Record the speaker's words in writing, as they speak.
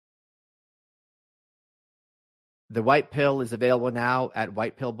The White Pill is available now at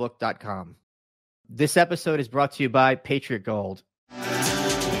whitepillbook.com. This episode is brought to you by Patriot Gold.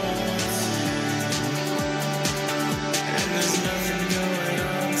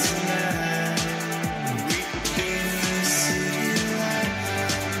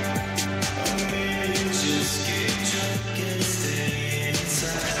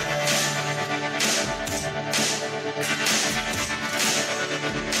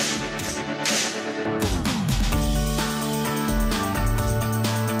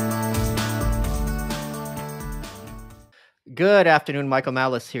 Good afternoon, Michael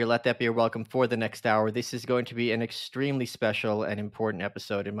Malice here. Let that be your welcome for the next hour. This is going to be an extremely special and important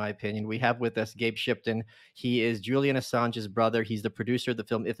episode, in my opinion. We have with us Gabe Shipton. He is Julian Assange's brother. He's the producer of the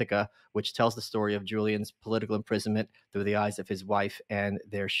film Ithaca, which tells the story of Julian's political imprisonment through the eyes of his wife and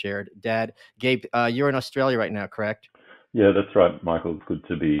their shared dad. Gabe, you're in Australia right now, correct? Yeah, that's right, Michael. It's good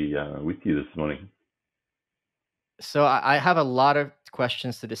to be with you this morning. So I have a lot of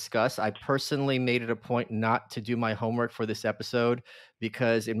questions to discuss. I personally made it a point not to do my homework for this episode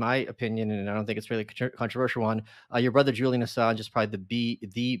because, in my opinion, and I don't think it's really a controversial one, your brother Julian Assange is probably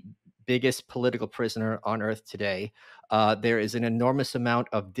the biggest political prisoner on earth today. There is an enormous amount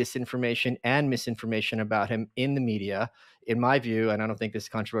of disinformation and misinformation about him in the media. In my view, and I don't think this is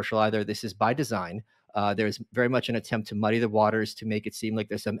controversial either, this is by design. There's very much an attempt to muddy the waters to make it seem like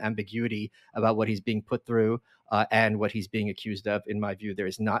there's some ambiguity about what he's being put through and what he's being accused of. In my view, there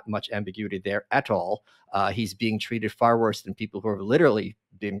is not much ambiguity there at all. He's being treated far worse than people who have literally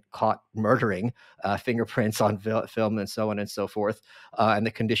been caught murdering, fingerprints on film and so on and so forth. And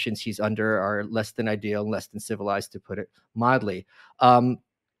the conditions he's under are less than ideal, less than civilized, to put it mildly.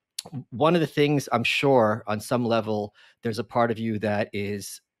 One of the things, I'm sure on some level, there's a part of you that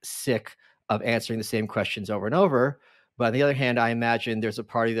is sick of answering the same questions over and over. But on the other hand, I imagine there's a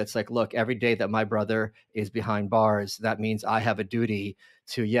party that's like, look, every day that my brother is behind bars, that means I have a duty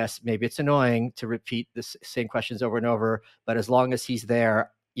to, yes, maybe it's annoying to repeat the same questions over and over, but as long as he's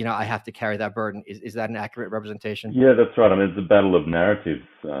there, I have to carry that burden. Is that an accurate representation? Yeah, that's right. I mean, it's a battle of narratives,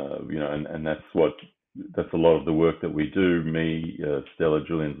 and that's a lot of the work that we do. Me, Stella,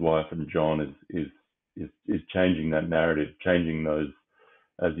 Julian's wife, and John is changing that narrative, changing those,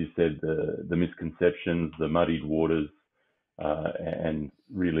 as you said, the misconceptions, the muddied waters, and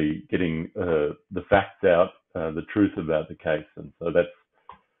really getting the facts out, the truth about the case. And so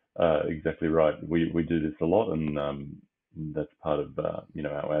that's exactly right. We do this a lot, and that's part of our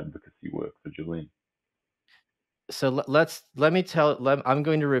advocacy work for Julian. So I'm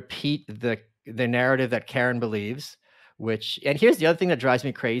going to repeat the narrative that Karen believes, and here's the other thing that drives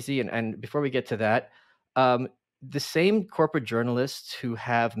me crazy. And before we get to that, the same corporate journalists who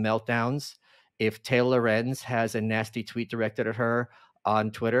have meltdowns if Taylor Lorenz has a nasty tweet directed at her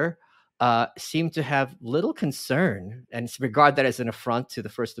on Twitter seem to have little concern, and regard that as an affront to the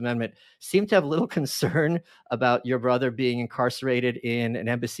First Amendment, seem to have little concern about your brother being incarcerated in an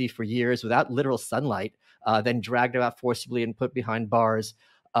embassy for years without literal sunlight, then dragged out forcibly and put behind bars.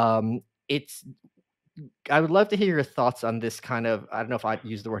 I would love to hear your thoughts on this kind of, I don't know if I'd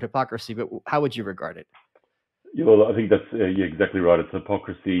use the word hypocrisy, but how would you regard it? Yeah, well, I think that's exactly right. It's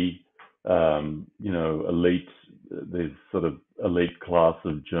hypocrisy, elite. There's sort of elite class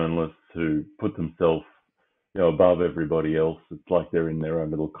of journalists who put themselves, above everybody else. It's like they're in their own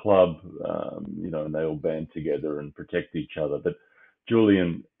little club, and they all band together and protect each other. But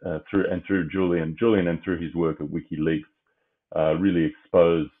Julian, through Julian and through his work at Wikileaks, really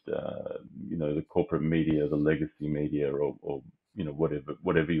exposed, the corporate media, the legacy media, or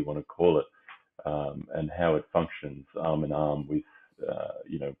whatever you want to call it. And how it functions arm in arm with,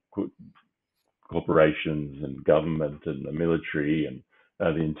 corporations and government and the military and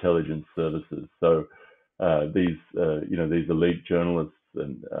the intelligence services. So these elite journalists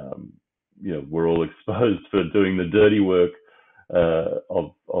and we're all exposed for doing the dirty work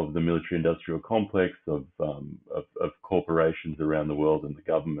of the military-industrial complex of corporations around the world and the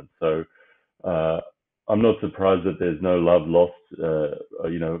government. So I'm not surprised that there's no love lost,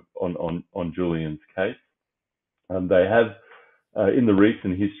 on Julian's case. They have, in the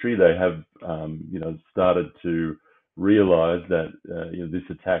recent history, they have, started to realize that, this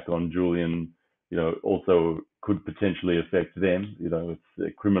attack on Julian, also could potentially affect them.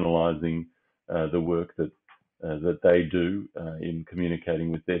 It's criminalizing the work that they do in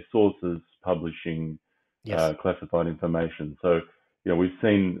communicating with their sources, publishing classified information. So, we've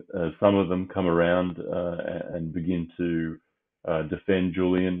seen some of them come around and begin to defend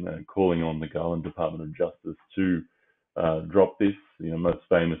Julian, calling on the Garland Department of Justice to drop this. Most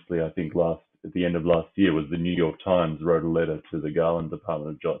famously, I think at the end of last year, was the New York Times wrote a letter to the Garland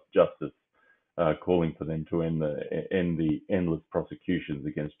Department of Justice calling for them to end the endless prosecutions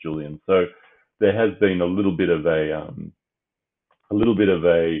against Julian. So there has been a little bit of a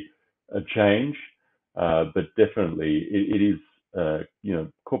change, but definitely it is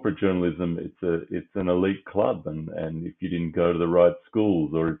corporate journalism. It's an elite club, and if you didn't go to the right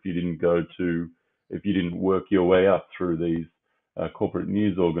schools, or if you didn't work your way up through these corporate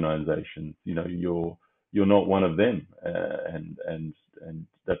news organizations, you're not one of them, and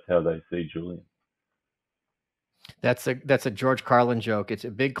that's how they see Julian. That's a George Carlin joke. It's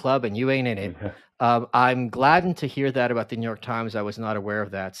a big club and you ain't in it. I'm gladdened to hear that about the New York Times. I was not aware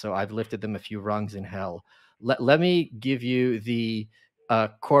of that, so I've lifted them a few rungs in hell. Let me give you the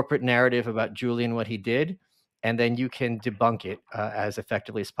corporate narrative about Julian, what he did, and then you can debunk it as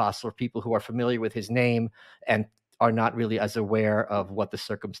effectively as possible for people who are familiar with his name and are not really as aware of what the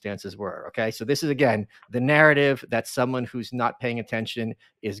circumstances were. Okay, so this is, again, the narrative that someone who's not paying attention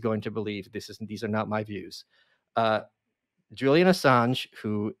is going to believe. These are not my views. Julian Assange,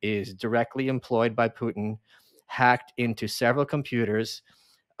 who is directly employed by Putin, hacked into several computers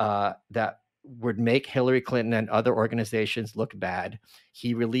that would make Hillary Clinton and other organizations look bad.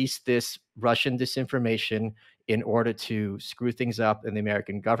 He released this Russian disinformation in order to screw things up in the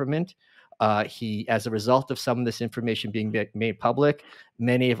American government. As a result of some of this information being made public,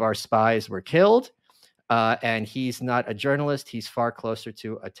 many of our spies were killed. And he's not a journalist. He's far closer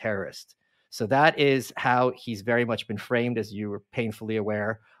to a terrorist. So that is how he's very much been framed, as you were painfully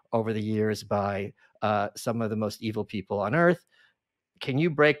aware over the years, by some of the most evil people on earth. Can you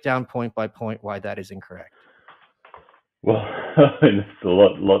break down point by point why that is incorrect? Well, it's a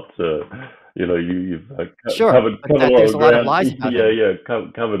lot to, you've Sure, covered a lot there's of a lot of ground. lies about Yeah, him. yeah,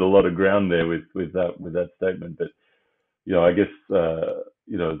 covered a lot of ground there with that statement. But I guess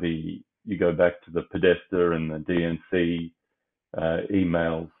you go back to the Podesta and the DNC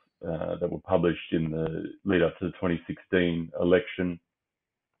emails that were published in the lead up to the 2016 election.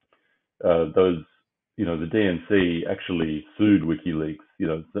 The DNC actually sued Wikileaks.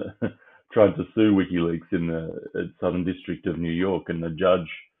 Tried to sue WikiLeaks in the Southern District of New York, and a judge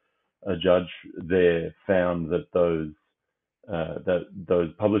there found that those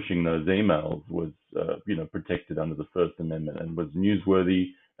publishing those emails was protected under the First Amendment and was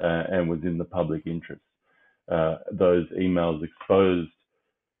newsworthy and was in the public interest. Those emails exposed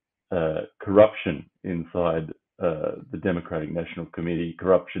corruption inside the Democratic National Committee,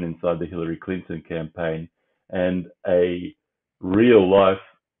 corruption inside the Hillary Clinton campaign, and a real life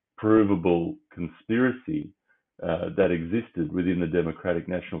provable conspiracy that existed within the Democratic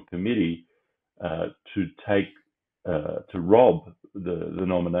National Committee to rob the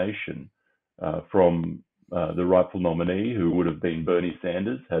nomination from the rightful nominee, who would have been Bernie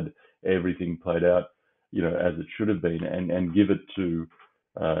Sanders, had everything played out, as it should have been, and give it to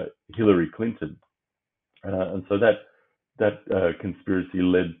Hillary Clinton. And so that conspiracy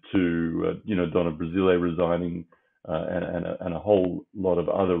led to Donna Brazile resigning and a whole lot of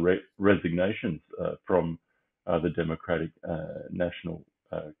other resignations from the Democratic National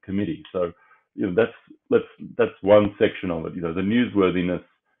Committee. So that's one section of it. The newsworthiness,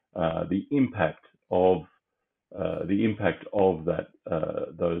 the impact of that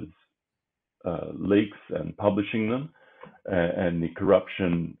those leaks and publishing them, and the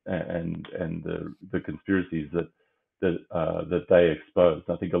corruption and the conspiracies that they exposed.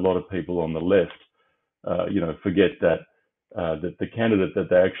 I think a lot of people on the left, forget that the candidate that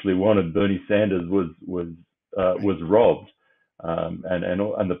they actually wanted, Bernie Sanders, was robbed,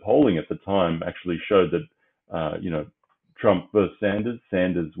 and the polling at the time actually showed that Trump versus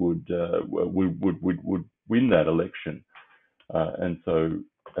Sanders would win that election, and so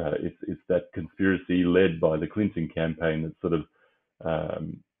it's that conspiracy led by the Clinton campaign that sort of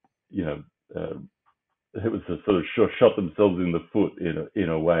it was a sort of shot themselves in the foot in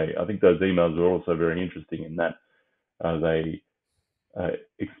a way. I think those emails were also very interesting in that they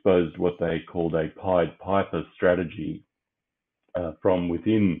exposed what they called a Pied Piper strategy from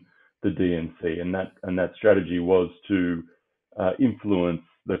within the DNC, and that strategy was to influence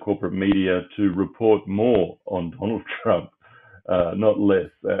the corporate media to report more on Donald Trump, not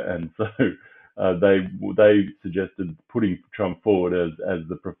less. And so they suggested putting Trump forward as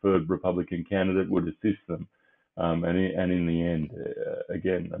the preferred Republican candidate would assist them. And in the end,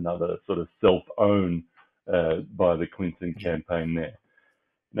 again, another sort of self-own by the Clinton campaign there.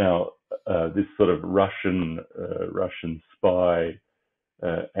 Now, this sort of Russian spy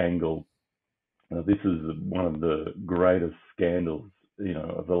angle, this is one of the greatest scandals,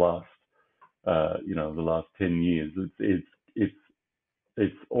 of the last, the last 10 years.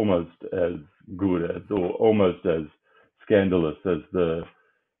 It's almost as good as, or almost as scandalous as the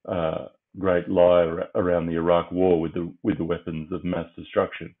great lie around the Iraq War with the weapons of mass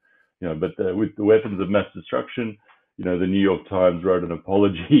destruction. But with the weapons of mass destruction, the New York Times wrote an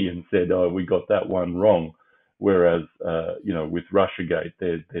apology and said, "Oh, we got that one wrong." Whereas, with RussiaGate,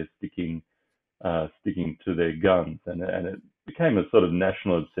 they're sticking to their guns, and it became a sort of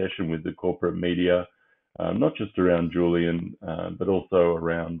national obsession with the corporate media, not just around Julian, but also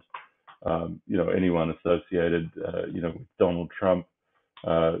around anyone associated, with Donald Trump.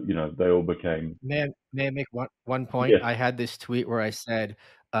 They all became. May I make one point? Yes. I had this tweet where I said,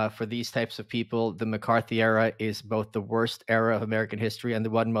 for these types of people, the McCarthy era is both the worst era of American history and the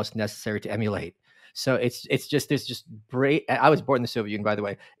one most necessary to emulate. So it's just I was born in the Soviet Union, by the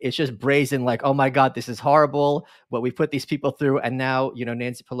way. It's just brazen, like, oh my God, this is horrible, what we put these people through. And now,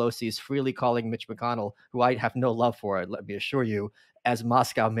 Nancy Pelosi is freely calling Mitch McConnell, who I have no love for, let me assure you, as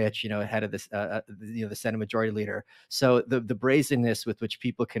Moscow Mitch, head of this, the Senate Majority Leader. So the brazenness with which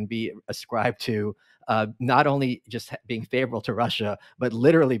people can be ascribed to not only just being favorable to Russia, but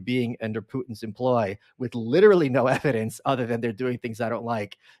literally being under Putin's employ with literally no evidence other than they're doing things I don't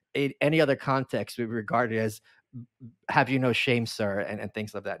like. In any other context, we regard it as "have you no shame, sir," and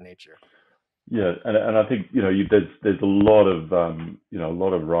things of that nature. Yeah, and I think there's a lot of a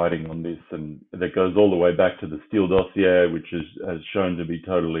lot of writing on this, and that goes all the way back to the Steele dossier, which has shown to be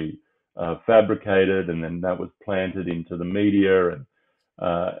totally fabricated, and then that was planted into the media,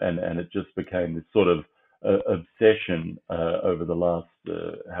 and it just became this sort of obsession over the last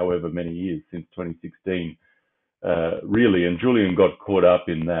however many years since 2016, really. And Julian got caught up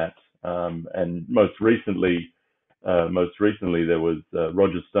in that, and most recently there was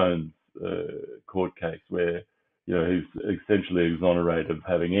Roger Stone's court case where he's essentially exonerated of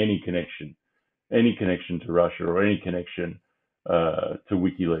having any connection to Russia or any connection to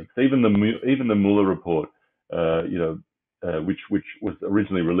WikiLeaks. Even the Mueller report, which was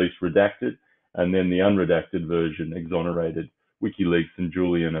originally released redacted, and then the unredacted version exonerated WikiLeaks and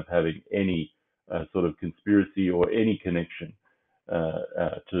Julian of having any sort of conspiracy or any connection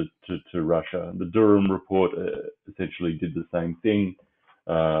to Russia. The Durham report essentially did the same thing,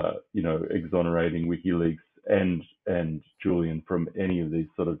 exonerating WikiLeaks and Julian from any of these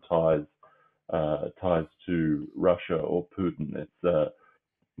sort of ties to Russia or Putin. It's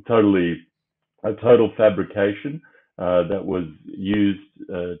totally a total fabrication that was used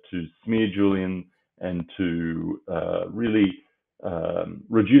to smear Julian and to really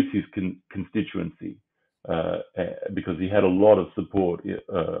reduce his constituency, because he had a lot of support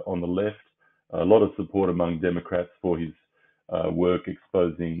on the left, a lot of support among Democrats for his work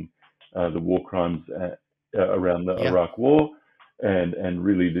exposing the war crimes around the Yeah. Iraq War, and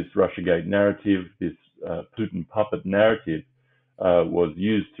really this RussiaGate narrative, this Putin puppet narrative, was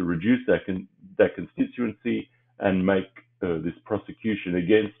used to reduce that constituency and make this prosecution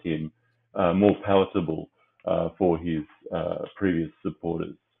against him more palatable for his previous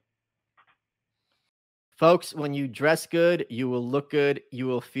supporters. Folks, when you dress good, you will look good, you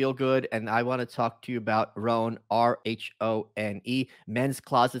will feel good. And I want to talk to you about Rhone, Rhone. Men's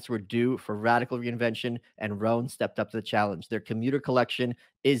closets were due for radical reinvention, and Rhone stepped up to the challenge. Their commuter collection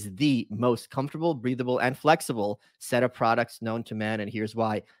is the most comfortable, breathable, and flexible set of products known to man. And here's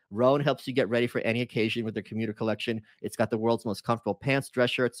why. Rhone helps you get ready for any occasion with their commuter collection. It's got the world's most comfortable pants,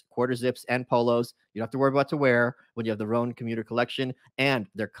 dress shirts, quarter zips, and polos. You don't have to worry about what to wear when you have the Rhone commuter collection. And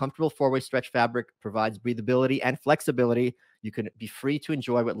their comfortable four-way stretch fabric provides breathability and flexibility. You can be free to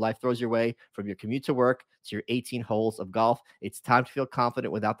enjoy what life throws your way, from your commute to work to your 18 holes of golf. It's time to feel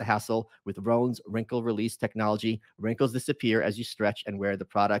confident without the hassle with Rhone's wrinkle release technology. Wrinkles disappear as you stretch and wear the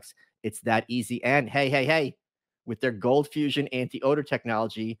products. It's that easy. And hey, with their Gold Fusion anti-odor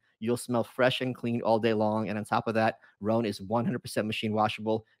technology, you'll smell fresh and clean all day long. And on top of that, Rhone is 100% machine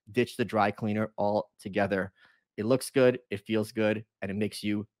washable. Ditch the dry cleaner altogether. It looks good, it feels good, and it makes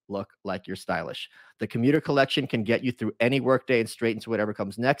you look like you're stylish. The commuter collection can get you through any workday and straight into whatever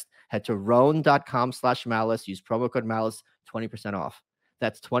comes next. Head to Rhone.com/malice. Use promo code malice, 20% off.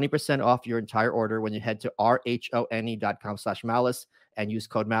 That's 20% off your entire order when you head to RHONE.com/malice and use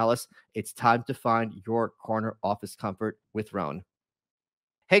code malice. It's time to find your corner office comfort with Rhone.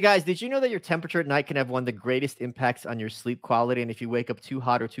 Hey guys, did you know that your temperature at night can have one of the greatest impacts on your sleep quality? And if you wake up too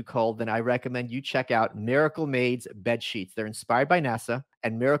hot or too cold, then I recommend you check out Miracle Made's bed sheets. They're inspired by NASA,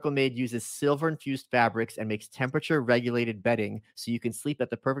 and Miracle Made uses silver-infused fabrics and makes temperature-regulated bedding so you can sleep at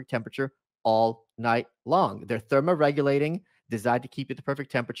the perfect temperature all night long. They're thermoregulating, designed to keep you at the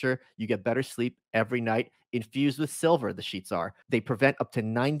perfect temperature. You get better sleep every night. Infused with silver, the sheets are. They prevent up to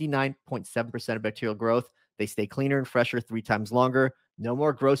 99.7% of bacterial growth. They stay cleaner and fresher 3 times longer. No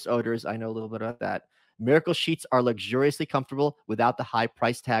more gross odors. I know a little bit about that. Miracle sheets are luxuriously comfortable without the high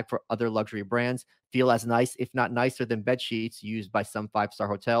price tag for other luxury brands. Feel as nice, if not nicer, than bed sheets used by some five-star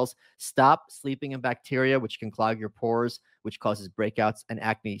hotels. Stop sleeping in bacteria, which can clog your pores, which causes breakouts and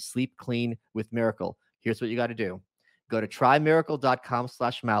acne. Sleep clean with Miracle. Here's what you got to do. Go to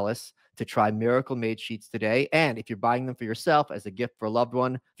trymiracle.com/malice to try Miracle Made sheets today. And if you're buying them for yourself as a gift for a loved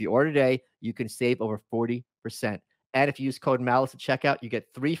one, if you order today, you can save over 40%. And if you use code MALICE at checkout, you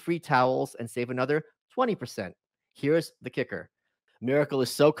get 3 free towels and save another 20%. Here's the kicker. Miracle is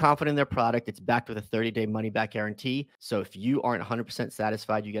so confident in their product, it's backed with a 30-day money-back guarantee. So if you aren't 100%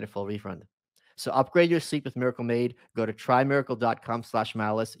 satisfied, you get a full refund. So upgrade your sleep with Miracle Made. Go to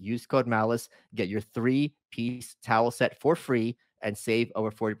trymiracle.com/malice. Use code MALICE. Get your 3-piece towel set for free and save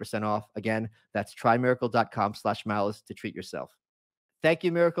over 40% off. Again, that's trymiracle.com/malice to treat yourself. Thank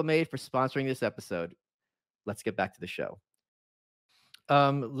you, Miracle Made, for sponsoring this episode. Let's get back to the show.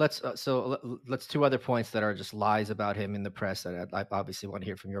 Let's 2 other points that are just lies about him in the press that I obviously want to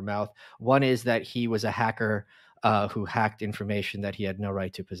hear from your mouth. One is that he was a hacker who hacked information that he had no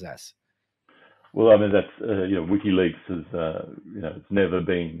right to possess. Well, I mean, that's WikiLeaks has it's never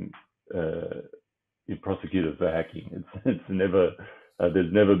been prosecuted for hacking. It's never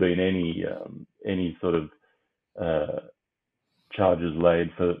there's never been any sort of charges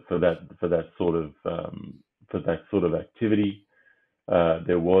laid for that sort of activity.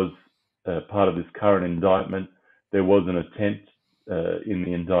 There was part of this current indictment. There was an attempt in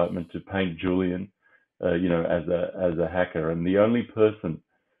the indictment to paint Julian, as a hacker, and the only person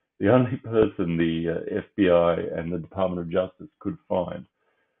the FBI and the Department of Justice could find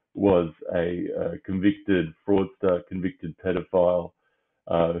was a convicted fraudster, convicted pedophile,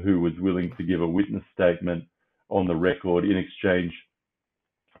 who was willing to give a witness statement on the record in exchange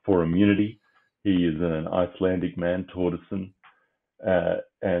for immunity. He is an Icelandic man, Torderson,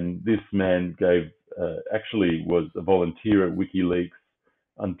 and this man actually was a volunteer at WikiLeaks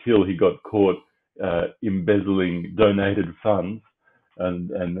until he got caught embezzling donated funds,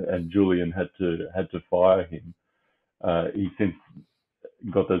 and Julian had to fire him. He since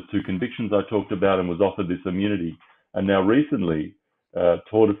got those 2 convictions I talked about and was offered this immunity. And now recently,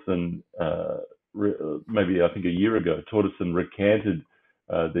 Torderson, maybe I think a year ago, Torderson recanted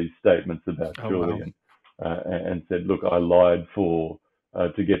these statements about Julian. Wow. And said, look, I lied to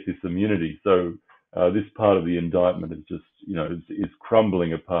get this immunity. So this part of the indictment is just, is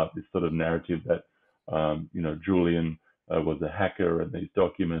crumbling apart, this sort of narrative that, Julian was a hacker and these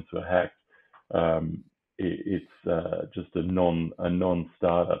documents were hacked. It's just a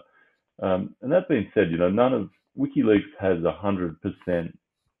non-starter. And that being said, none of WikiLeaks has 100%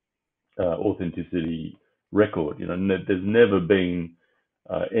 authenticity record. There's never been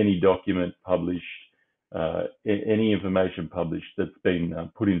any document published, any information published that's been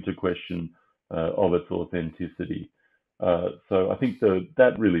put into question of its authenticity. So I think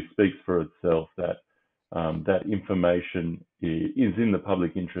that really speaks for itself, that that information is in the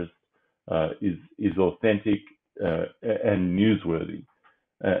public interest, is authentic and newsworthy.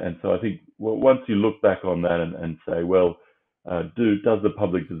 And so I think once you look back on that and say, well, does the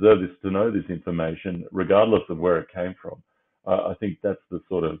public deserve to know this information, regardless of where it came from? I think that's the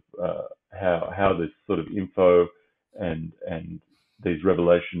sort of how this sort of info and these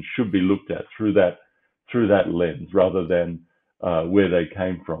revelations should be looked at through that lens, rather than where they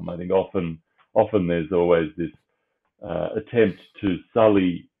came from. I think often there's always this attempt to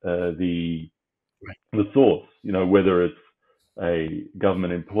sully the source, whether it's a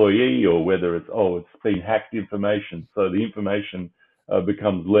government employee or whether it's been hacked information, so the information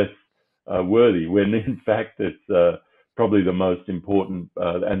becomes less worthy, when in fact it's probably the most important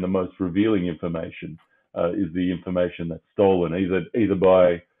and the most revealing information is the information that's stolen, either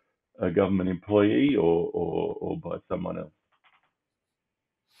by a government employee or by someone else.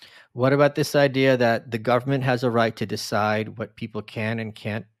 What about this idea that the government has a right to decide what people can and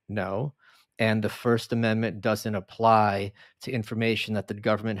can't know, and the First Amendment doesn't apply to information that the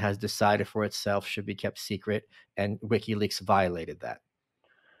government has decided for itself should be kept secret, and WikiLeaks violated that?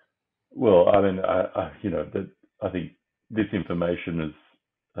 Well, I mean, I think this information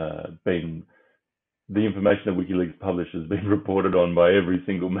has been, the information that WikiLeaks published has been reported on by every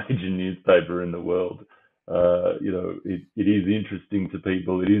single major newspaper in the world. It is interesting to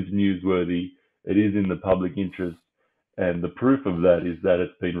people. It is newsworthy. It is in the public interest, and the proof of that is that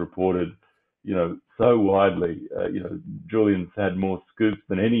it's been reported, so widely. Julian's had more scoops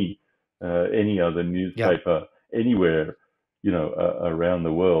than any other newspaper anywhere, around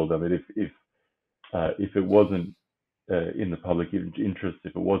the world. I mean, if it wasn't in the public interest,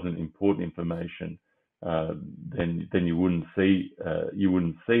 if it wasn't important information, then you wouldn't see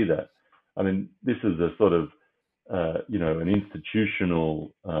that. I mean, this is a sort of an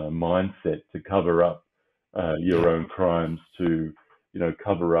institutional mindset to cover up your Yeah. own crimes, to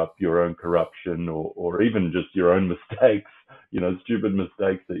cover up your own corruption, or even just your own mistakes, stupid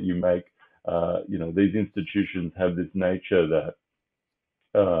mistakes that you make. These institutions have this nature that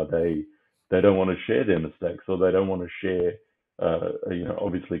they don't want to share their mistakes, or they don't want to share,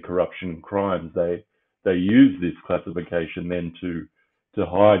 obviously corruption and crimes. They use this classification then to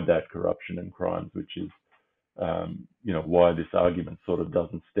hide that corruption and crimes, which is why this argument sort of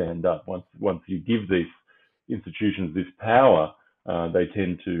doesn't stand up. Once you give these institutions this power, they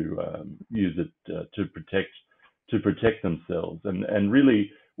tend to use it to protect themselves. And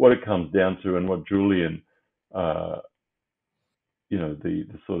really, what it comes down to, and what Julian, uh, the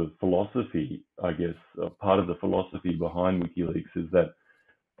sort of philosophy, I guess, part of the philosophy behind WikiLeaks is that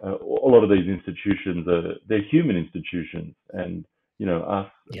a lot of these institutions they're human institutions, and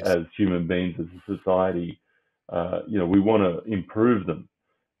us Yes. as human beings, as a society, we want to improve them,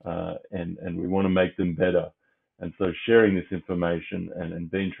 and we want to make them better. And so sharing this information and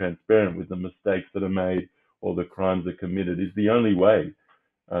being transparent with the mistakes that are made or the crimes that are committed is the only way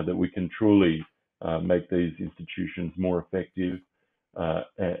that we can truly make these institutions more effective,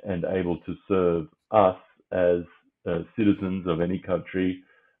 and able to serve us as citizens of any country,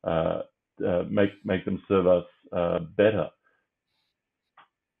 uh, make them serve us better.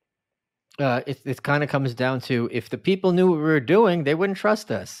 It kind of comes down to, if the people knew what we were doing, they wouldn't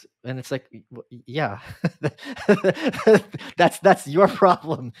trust us. And it's like, yeah, that's your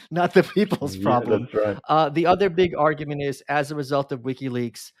problem, not the people's Yeah, problem. that's right. The other big argument is, as a result of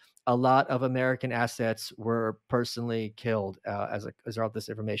WikiLeaks, a lot of American assets were personally killed as a result of this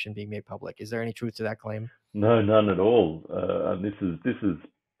information being made public. Is there any truth to that claim? No, none at all. And this is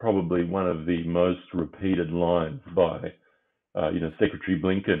probably one of the most repeated lines by Secretary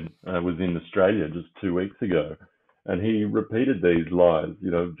Blinken was in Australia just 2 weeks ago, and he repeated these lies,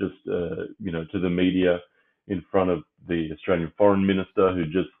 just to the media in front of the Australian Foreign Minister, who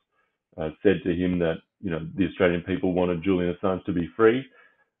just said to him that the Australian people wanted Julian Assange to be free,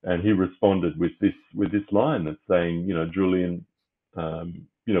 and he responded with this line that's saying, Julian,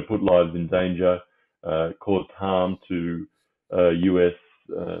 put lives in danger, caused harm to U.S.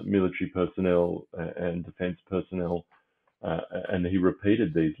 Military personnel and defence personnel, and he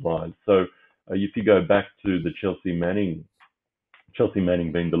repeated these lies. So if you go back to the Chelsea Manning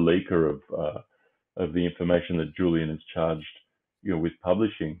being the leaker of the information that Julian is charged, with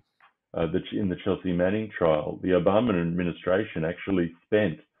publishing, that in the Chelsea Manning trial, the Obama administration actually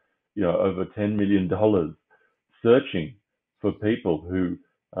spent, over $10 million searching for people who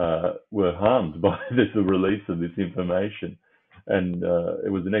were harmed by this release of this information. And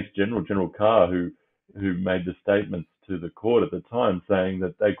it was the next General Carr, who made the statements to the court at the time, saying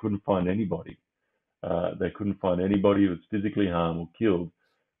that they couldn't find anybody. They couldn't find anybody who was physically harmed or killed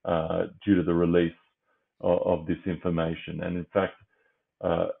due to the release of this information. And in fact,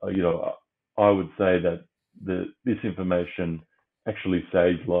 I would say that this information actually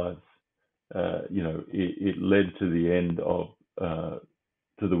saved lives. It led to the end of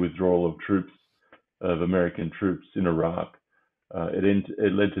to the withdrawal of American troops in Iraq.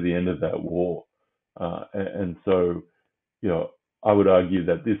 It led to the end of that war, and so I would argue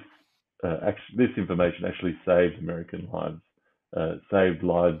that this information actually saved American lives, saved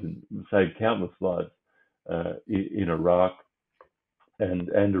countless lives in Iraq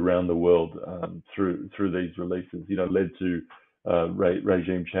and around the world, through these releases. Led to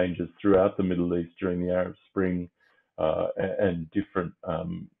regime changes throughout the Middle East during the Arab Spring, and different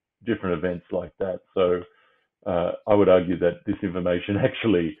events like that. So I would argue that this information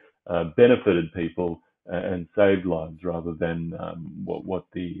actually benefited people and saved lives, rather than what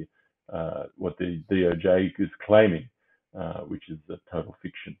the DOJ is claiming, which is a total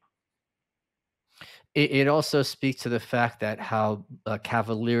fiction. It also speaks to the fact that how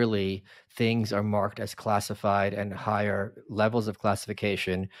cavalierly things are marked as classified and higher levels of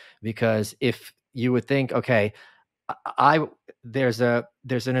classification. Because if you would think, okay, I there's an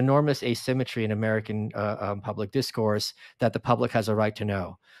enormous asymmetry in American public discourse that the public has a right to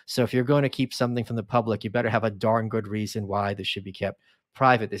know. So if you're going to keep something from the public, you better have a darn good reason why this should be kept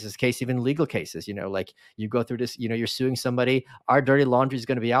private. This is the case even legal cases. Like, you go through this. You're suing somebody. Our dirty laundry is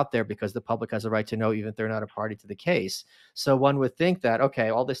going to be out there because the public has a right to know, even if they're not a party to the case. So one would think that, okay,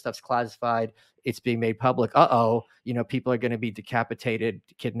 all this stuff's classified. It's being made public. People are going to be decapitated,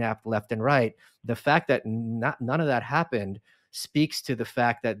 kidnapped left and right. The fact that none of that happened speaks to the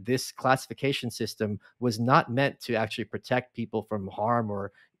fact that this classification system was not meant to actually protect people from harm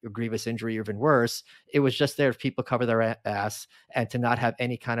or grievous injury or even worse. It was just there if people cover their ass and to not have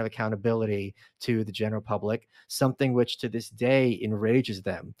any kind of accountability to the general public, something which to this day enrages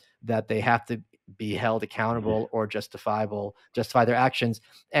them, that they have to be held accountable or justify their actions.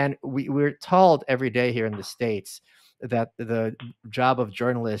 And we're told every day here in the States that the job of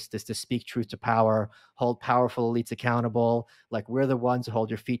journalists is to speak truth to power, hold powerful elites accountable. Like, we're the ones who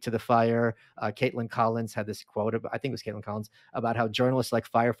hold your feet to the fire. Caitlin Collins had this quote, I think it was Caitlin Collins, about how journalists like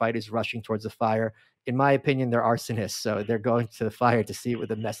firefighters rushing towards the fire. In my opinion, they're arsonists, so they're going to the fire to see what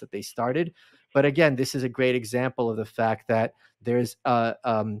the mess that they started. But again, this is a great example of the fact that there's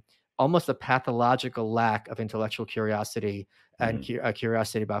almost a pathological lack of intellectual curiosity and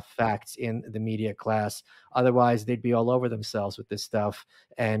curiosity about facts in the media class. Otherwise, they'd be all over themselves with this stuff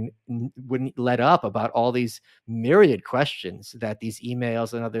and wouldn't let up about all these myriad questions that these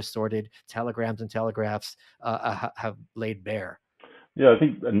emails and other sorted telegrams and telegraphs have laid bare. Yeah, I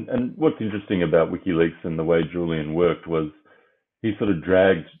think, and what's interesting about WikiLeaks and the way Julian worked was he sort of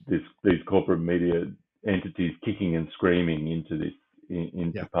dragged these corporate media entities kicking and screaming into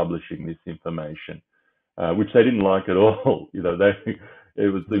publishing this information, which they didn't like at all.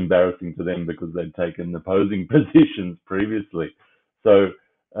 It was embarrassing to them because they'd taken opposing positions previously. So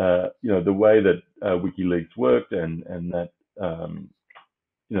the way that WikiLeaks worked and that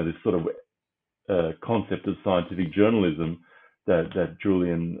this sort of concept of scientific journalism that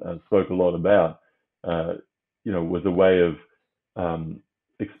Julian spoke a lot about, was a way of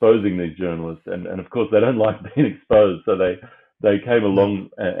exposing these journalists, and of course they don't like being exposed, so they came along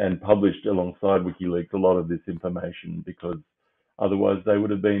and published alongside WikiLeaks a lot of this information, because otherwise they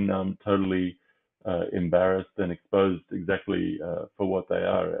would have been totally embarrassed and exposed exactly for what they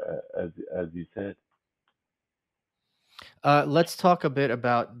are, as you said. Let's talk a bit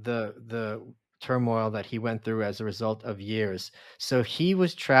about the turmoil that he went through as a result of years. So he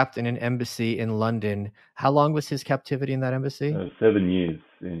was trapped in an embassy in London. How long was his captivity in that embassy? 7 years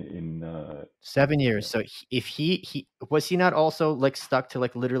 7 years. So if he was he not also like stuck to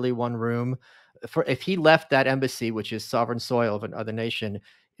like literally one room? If he left that embassy, which is sovereign soil of another nation,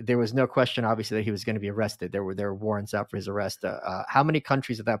 there was no question, obviously, that he was going to be arrested. There were warrants out for his arrest. How many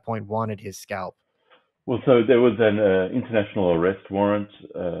countries at that point wanted his scalp? Well, so there was an international arrest warrant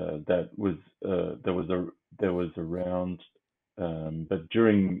that was around, but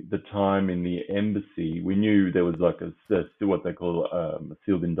during the time in the embassy, we knew there was like what they call a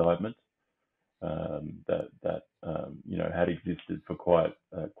sealed indictment that had existed for quite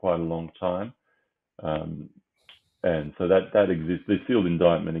a long time, and so that exists. The sealed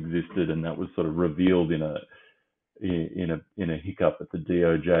indictment existed, and that was sort of revealed in a hiccup at the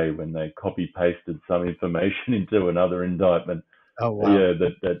DOJ when they copy pasted some information into another indictment. Oh, wow. Yeah,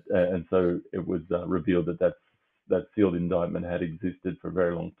 and so it was revealed that sealed indictment had existed for a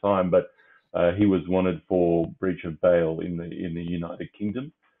very long time. But he was wanted for breach of bail in the United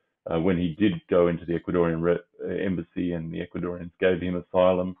Kingdom. When he did go into the Ecuadorian embassy and the Ecuadorians gave him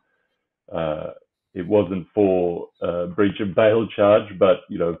asylum, it wasn't for breach of bail charge, but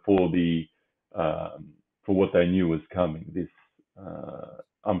for what they knew was coming, this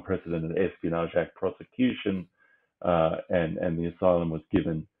unprecedented Espionage Act prosecution, and the asylum was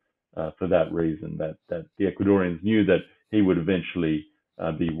given for that reason, that the Ecuadorians knew that he would eventually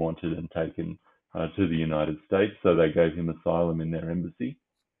be wanted and taken to the United States, so they gave him asylum in their embassy.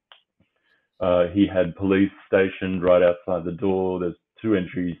 He had police stationed right outside the door. There's 2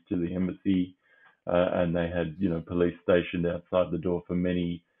 entries to the embassy, and they had police stationed outside the door for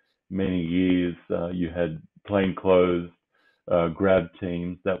many years. You had plainclothes grab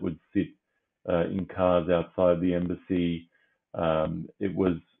teams that would sit in cars outside the embassy. It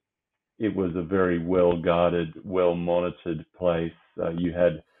was a very well guarded, well monitored place.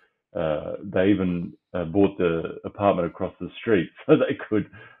 They even bought the apartment across the street so they could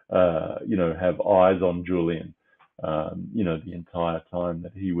have eyes on Julian the entire time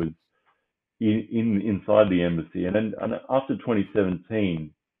that he was inside the embassy. And after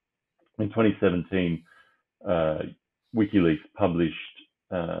 2017, in 2017, WikiLeaks published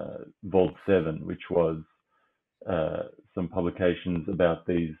Vault 7, which was some publications about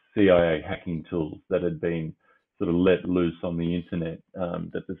these CIA hacking tools that had been sort of let loose on the internet,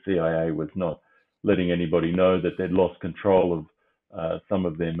 that the CIA was not letting anybody know that they'd lost control of some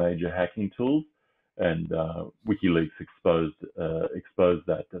of their major hacking tools. And WikiLeaks exposed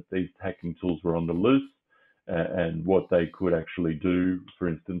that these hacking tools were on the loose, and what they could actually do, for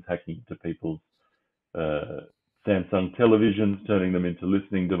instance, hacking into people's Samsung televisions, turning them into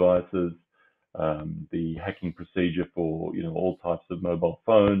listening devices, the hacking procedure for all types of mobile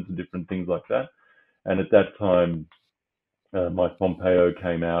phones and different things like that. And at that time, Mike Pompeo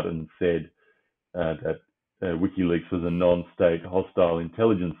came out and said that Wikileaks was a non-state hostile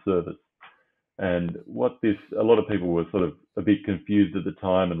intelligence service. And a lot of people were sort of a bit confused at the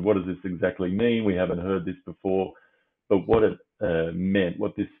time, and what does this exactly mean? We haven't heard this before. But what it meant,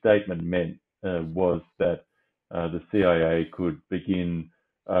 what this statement meant, was that the CIA could begin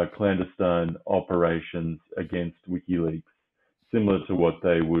clandestine operations against WikiLeaks, similar to what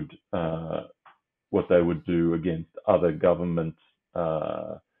they would do against other government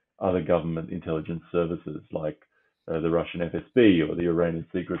intelligence services like the Russian FSB or the Iranian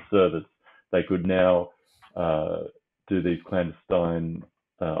Secret Service. They could now do these clandestine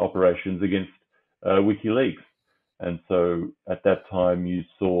operations against WikiLeaks. And so at that time, you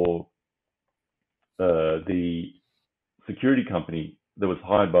saw the security company that was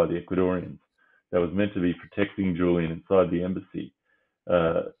hired by the Ecuadorians, that was meant to be protecting Julian inside the embassy,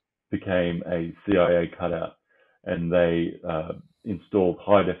 became a CIA cutout, and they installed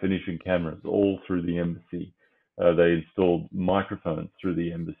high definition cameras all through the embassy. They installed microphones through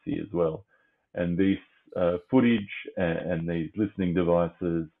the embassy as well. And these footage and these listening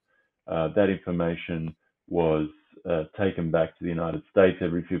devices, that information was taken back to the United States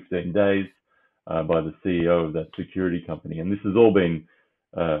every 15 days by the CEO of that security company. And this has all been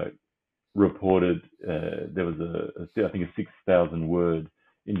reported. There was I think a 6,000 word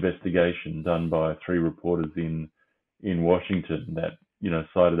investigation done by 3 reporters in Washington that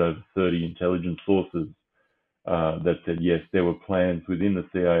cited over 30 intelligence sources that said yes, there were plans within the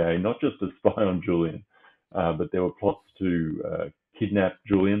CIA not just to spy on Julian, but there were plots to kidnap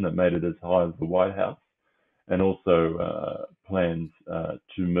Julian that made it as high as the White House, and also plans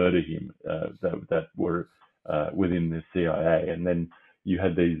to murder him that were within the CIA. And then you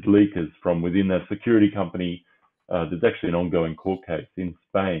had these leakers from within that security company. There's actually an ongoing court case in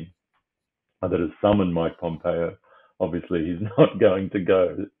Spain that has summoned Mike Pompeo. Obviously, he's not going to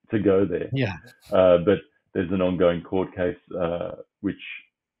go there. Yeah. But there's an ongoing court case which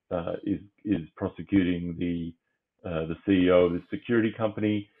is prosecuting the CEO of the security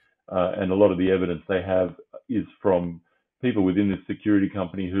company, and a lot of the evidence they have is from people within this security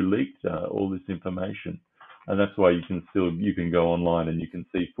company who leaked all this information. And that's why you can go online and you can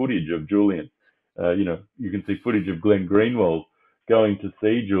see footage of Julian. You can see footage of Glenn Greenwald going to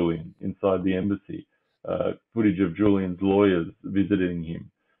see Julian inside the embassy. Footage of Julian's lawyers visiting him.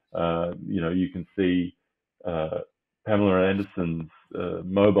 You can see Pamela Anderson's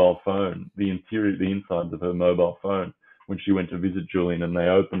mobile phone, the insides of her mobile phone when she went to visit Julian, and they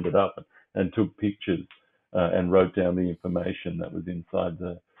opened it up and took pictures and wrote down the information that was inside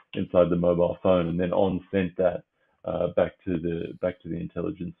the mobile phone, and then sent that back to the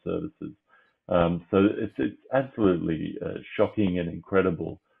intelligence services. So it's absolutely shocking and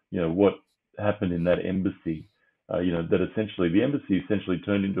incredible, what happened in that embassy. That essentially the embassy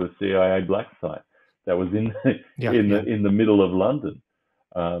turned into a CIA black site that was in the middle of London.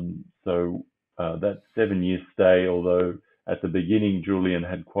 So that 7-year stay, although at the beginning Julian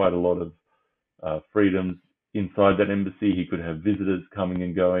had quite a lot of freedoms inside that embassy, he could have visitors coming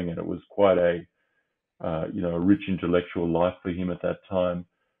and going, and it was quite a rich intellectual life for him at that time.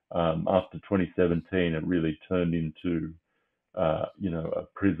 After 2017, it really turned into a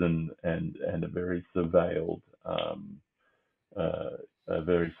prison and a very surveilled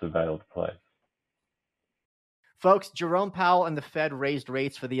place. Folks, Jerome Powell and the Fed raised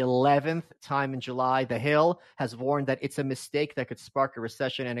rates for the 11th time in July. The Hill has warned that it's a mistake that could spark a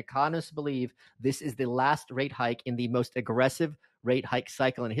recession, and economists believe this is the last rate hike in the most aggressive rate hike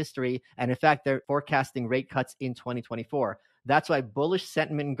cycle in history. And in fact, they're forecasting rate cuts in 2024. That's why bullish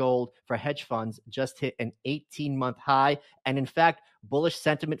sentiment in gold for hedge funds just hit an 18-month high. And in fact, bullish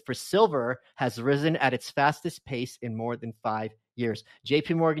sentiment for silver has risen at its fastest pace in more than 5 years.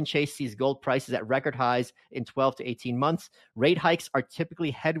 JP Morgan Chase sees gold prices at record highs in 12 to 18 months. Rate hikes are typically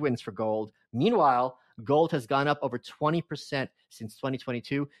headwinds for gold. Meanwhile, gold has gone up over 20% since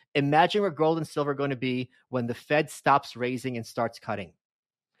 2022. Imagine where gold and silver are going to be when the Fed stops raising and starts cutting.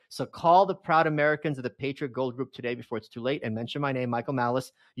 So call the proud Americans of the Patriot Gold Group today before it's too late and mention my name, Michael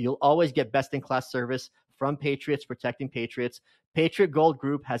Malice. You'll always get best-in-class service from Patriots protecting Patriots. Patriot Gold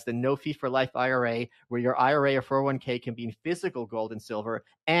Group has the no fee for life IRA, where your IRA or 401k can be in physical gold and silver,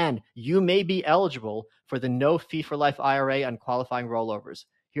 and you may be eligible for the no fee for life IRA on qualifying rollovers.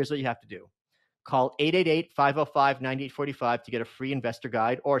 Here's what you have to do. Call 888-505-9845 to get a free investor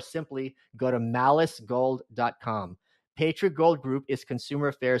guide, or simply go to malicegold.com. Patriot Gold Group is Consumer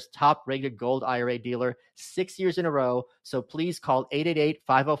Affairs' top-rated gold IRA dealer 6 years in a row. So please call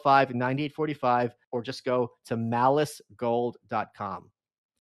 888-505-9845 or just go to malicegold.com.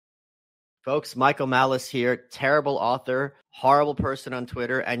 Folks, Michael Malice here, terrible author, horrible person on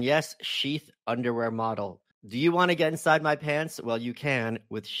Twitter, and yes, sheath underwear model. Do you want to get inside my pants? Well, you can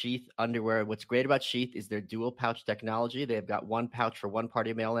with Sheath underwear. What's great about Sheath is their dual pouch technology. They've got one pouch for one part of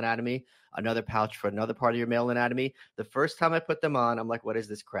your male anatomy, another pouch for another part of your male anatomy. The first time I put them on, I'm like, what is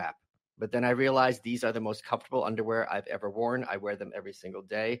this crap? But then I realized these are the most comfortable underwear I've ever worn. I wear them every single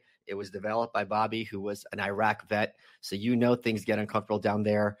day. It was developed by Bobby, who was an Iraq vet. So you know things get uncomfortable down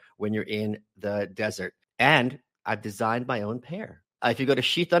there when you're in the desert. And I've designed my own pair. If you go to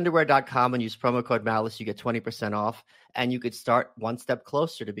sheathunderwear.com and use promo code Malice, you get 20% off. And you could start one step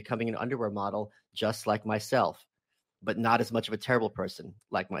closer to becoming an underwear model just like myself, but not as much of a terrible person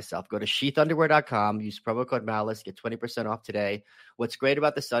like myself. Go to sheathunderwear.com, use promo code Malice, get 20% off today. What's great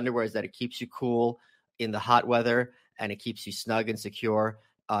about this underwear is that it keeps you cool in the hot weather and it keeps you snug and secure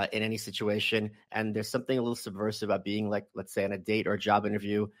in any situation. And there's something a little subversive about being like, let's say, on a date or a job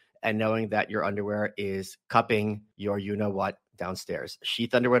interview and knowing that your underwear is cupping your you-know-what downstairs.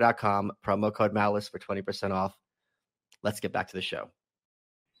 Sheathunderwear.com, promo code Malice for 20% off. Let's get back to the show.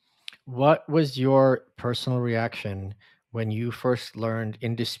 What was your personal reaction when you first learned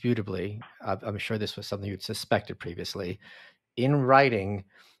indisputably, I'm sure this was something you'd suspected previously, in writing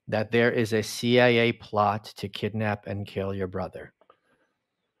that there is a CIA plot to kidnap and kill your brother?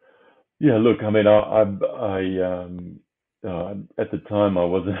 Yeah, look, I mean, at the time I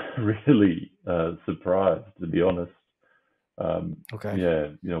wasn't really surprised, to be honest. Okay. Yeah,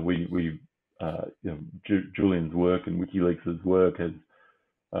 Julian's work and WikiLeaks' work has,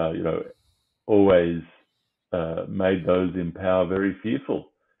 always made those in power very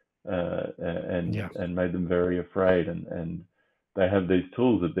fearful, and made them very afraid, and they have these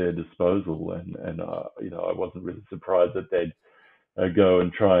tools at their disposal, and I wasn't really surprised that they'd go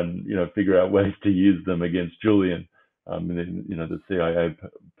and try and figure out ways to use them against Julian. The CIA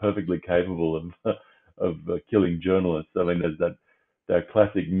perfectly capable of killing journalists. I mean, there's that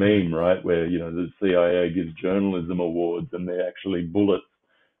classic meme, right, where the CIA gives journalism awards and they're actually bullets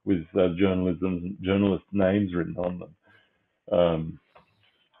with journalist names written on them.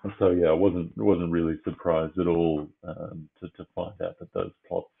 So yeah, I wasn't really surprised at all to find out that those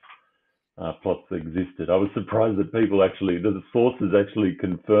plots existed. I was surprised that the sources actually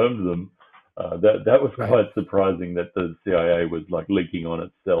confirmed them. That was quite surprising that the CIA was like leaking on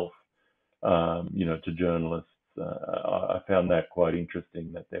itself, to journalists. I found that quite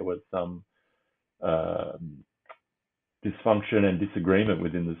interesting, that there was some dysfunction and disagreement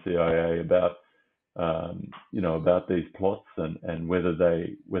within the CIA about about these plots and whether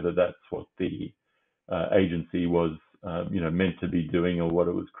that's what the agency was meant to be doing or what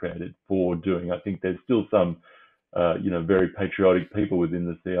it was created for doing. I think there's still some very patriotic people within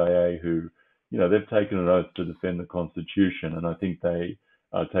the CIA who they've taken an oath to defend the Constitution, and I think they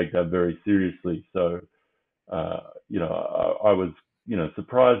take that very seriously. So I was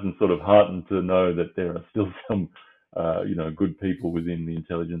surprised and sort of heartened to know that there are still some good people within the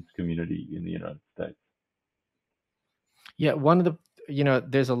intelligence community in the United States. Yeah, one of the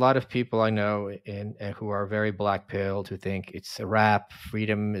there's a lot of people I know who are very black-pilled, who think it's a wrap,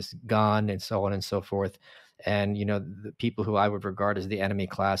 freedom is gone, and so on and so forth. And the people who I would regard as the enemy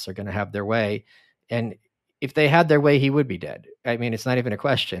class are going to have their way. And if they had their way, he would be dead. I mean, it's not even a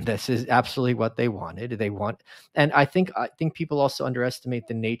question. This is absolutely what they wanted. And I think people also underestimate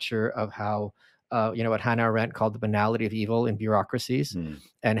the nature of how what Hannah Arendt called the banality of evil in bureaucracies,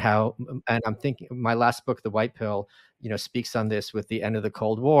 and I'm thinking my last book, The White Pill, speaks on this with the end of the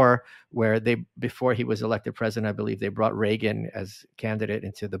Cold War, where before he was elected president, I believe they brought Reagan as candidate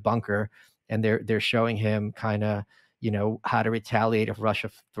into the bunker, and they're showing him kind of, how to retaliate if Russia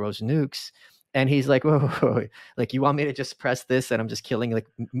throws nukes. And he's like, whoa, like, you want me to just press this and I'm just killing like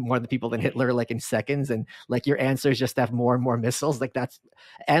more of the people than Hitler, like in seconds. And like your answers just have more and more missiles. Like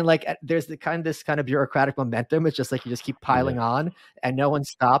and like, there's this kind of bureaucratic momentum. It's just like, you just keep piling on and no one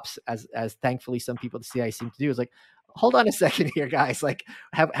stops, as thankfully some people at the CIA seem to do. It's like, hold on a second here, guys. Like,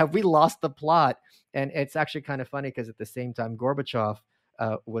 have we lost the plot? And it's actually kind of funny because at the same time, Gorbachev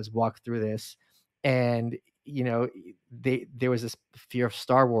was walked through this, and there was this fear of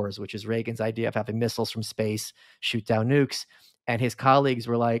Star Wars, which is Reagan's idea of having missiles from space shoot down nukes. And his colleagues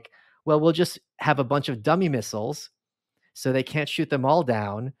were like, well, we'll just have a bunch of dummy missiles so they can't shoot them all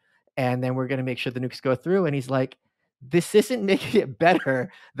down. And then we're going to make sure the nukes go through. And he's like, this isn't making it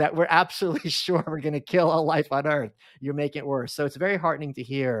better that we're absolutely sure we're going to kill all life on Earth. You're making it worse. So it's very heartening to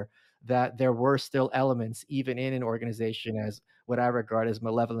hear that there were still elements, even in an organization as what I regard as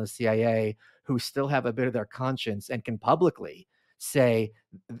malevolent CIA, who still have a bit of their conscience and can publicly say,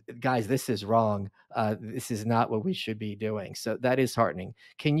 guys, this is wrong. This is not what we should be doing. So that is heartening.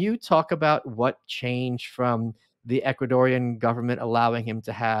 Can you talk about what changed from the Ecuadorian government allowing him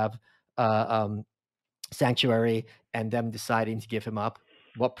to have sanctuary and them deciding to give him up?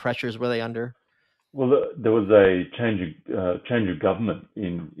 What pressures were they under? Well, there was a change of government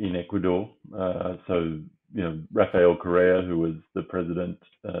in Ecuador. So Rafael Correa, who was the president,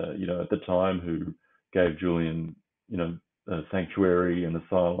 at the time, who gave Julian sanctuary and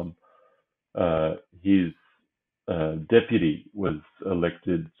asylum. His deputy was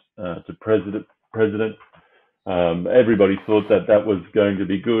elected to president. Everybody thought that that was going to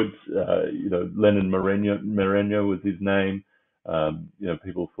be good. Lenin Moreno was his name.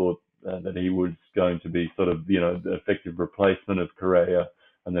 People thought that he was going to be sort of, the effective replacement of Correa,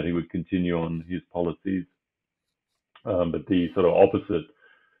 and that he would continue on his policies. But the sort of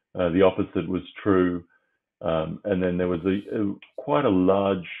the opposite was true. And then there was quite a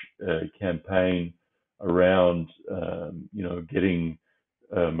large campaign around, getting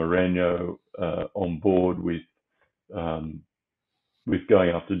Moreno on board with going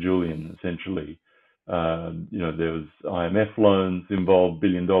after Julian, essentially. There was IMF loans involved, $1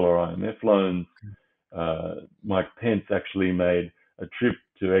 billion IMF loans. Mike Pence actually made a trip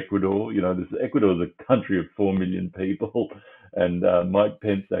to Ecuador. Ecuador is a country of 4 million people, and Mike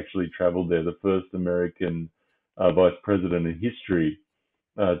Pence actually traveled there, the first American vice president in history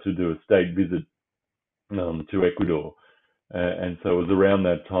to do a state visit to Ecuador. And so it was around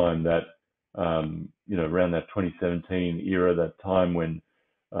that time that, around that 2017 era, that time when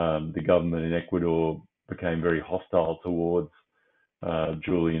the government in Ecuador became very hostile towards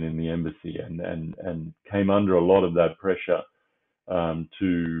Julian in the embassy, and came under a lot of that pressure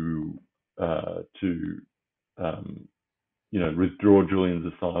to withdraw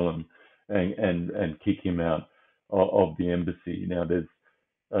Julian's asylum and kick him out of the embassy. Now there's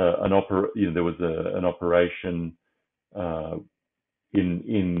there was an operation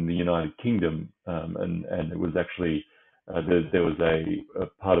in the United Kingdom, and it was actually there was a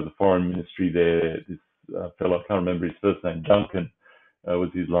part of the foreign ministry there. This fellow, I can't remember his first name, Duncan was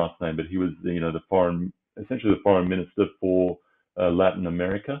his last name, but he was essentially the foreign minister for Latin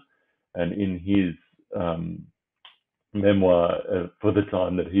America, and in his memoir for the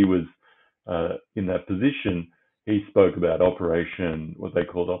time that he was in that position, he spoke about what they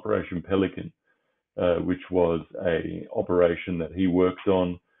called Operation Pelican, which was a operation that he worked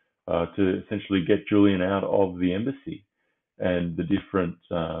on to essentially get Julian out of the embassy, and the different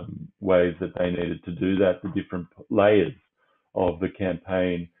ways that they needed to do that, the different layers of the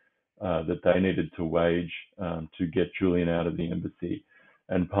campaign that they needed to wage to get Julian out of the embassy.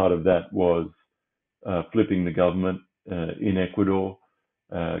 And part of that was flipping the government in Ecuador,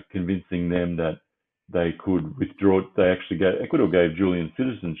 convincing them that they could withdraw. Ecuador gave Julian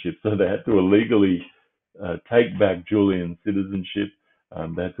citizenship, so they had to illegally take back Julian's citizenship.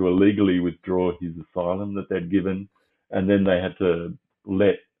 They had to illegally withdraw his asylum that they'd given, and then they had to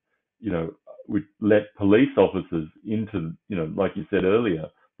let police officers into, like you said earlier,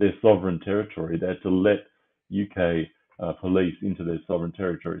 their sovereign territory. They had to let UK police into their sovereign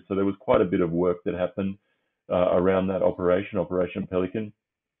territory. So there was quite a bit of work that happened around that Operation Pelican.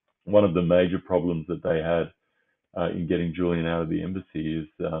 One of the major problems that they had in getting Julian out of the embassy is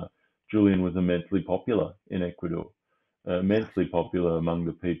Julian was immensely popular in Ecuador, immensely popular among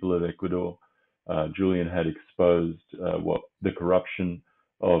the people of Ecuador. Julian had exposed what the corruption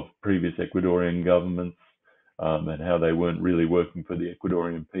of previous Ecuadorian governments, and how they weren't really working for the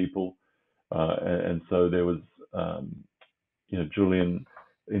Ecuadorian people. And so there was, Julian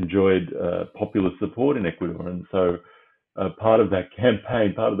enjoyed popular support in Ecuador. And so part of that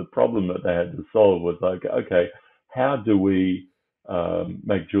campaign, part of the problem that they had to solve was like, okay, how do we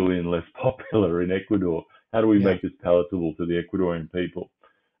make Julian less popular in Ecuador? How do we Yeah. make this palatable to the Ecuadorian people?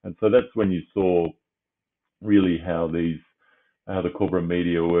 And so that's when you saw really how the corporate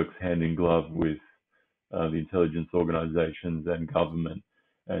media works hand in glove with the intelligence organizations and government.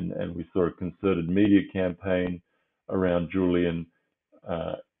 And we saw a concerted media campaign around Julian,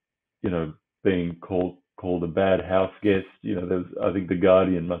 uh, being called a bad house guest. I think the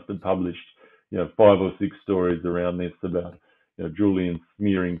Guardian must have published, 5 or 6 stories around this about, Julian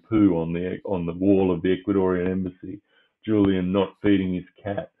smearing poo on the wall of the Ecuadorian embassy, Julian not feeding his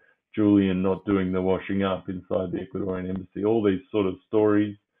cat, Julian not doing the washing up inside the Ecuadorian embassy. All these sort of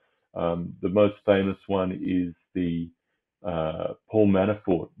stories. The most famous one is the Paul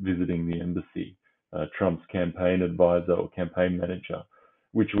Manafort visiting the embassy, Trump's campaign advisor or campaign manager,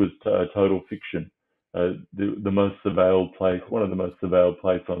 which was a total fiction. The most surveilled place, one of the most surveilled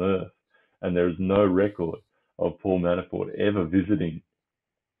places on earth, and there is no record of Paul Manafort ever visiting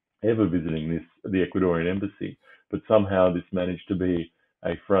the Ecuadorian embassy, but somehow this managed to be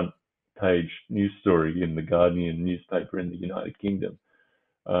a front page news story in the Guardian newspaper in the United Kingdom.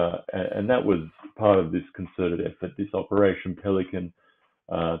 And that was part of this concerted effort, this Operation Pelican,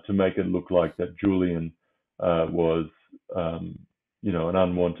 to make it look like that Julian was, an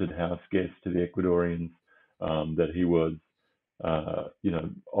unwanted house guest to the Ecuadorians, that he was,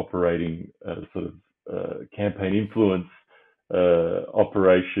 operating a sort of campaign influence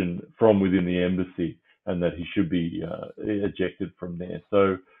operation from within the embassy, and that he should be ejected from there.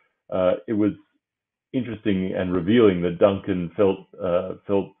 So it was interesting and revealing that Duncan felt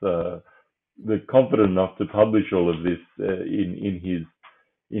confident enough to publish all of this in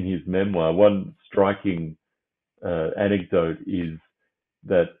his memoir. One striking anecdote is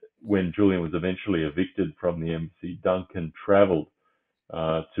that when Julian was eventually evicted from the embassy, Duncan travelled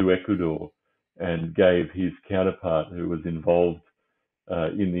to Ecuador and gave his counterpart, who was involved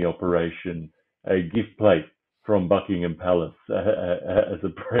in the operation, a gift plate from Buckingham Palace as a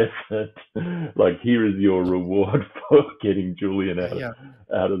present. Like, here is your reward for getting Julian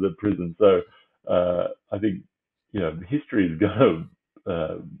out of the prison. So I think history is going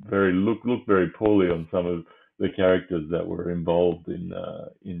to look very poorly on some of the characters that were involved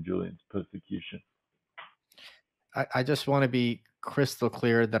in Julian's persecution. I just want to be crystal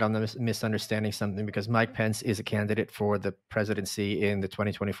clear that I'm misunderstanding something, because Mike Pence is a candidate for the presidency in the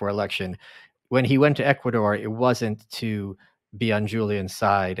 2024 election. When he went to Ecuador, it wasn't to be on Julian's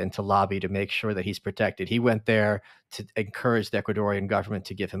side and to lobby to make sure that he's protected. He went there to encourage the Ecuadorian government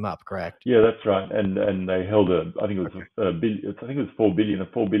to give him up, correct? Yeah, that's right. And they held I think it was a $4 billion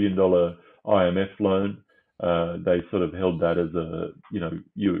IMF loan. They sort of held that as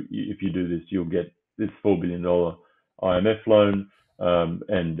if you do this, you'll get this $4 billion IMF loan.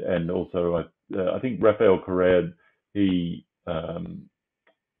 And also, I think Rafael Correa, he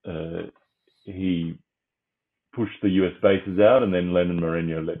pushed the US bases out, and then Lenin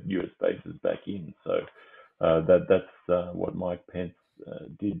Moreno let US bases back in. So that's what Mike Pence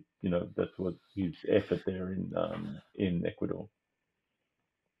did. That was his effort there in Ecuador.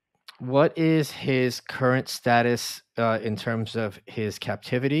 What is his current status in terms of his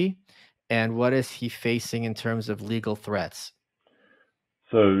captivity, and what is he facing in terms of legal threats?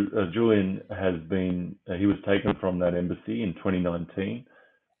 So Julian he was taken from that embassy in 2019,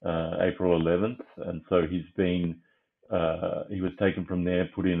 April 11th, and so he was taken from there,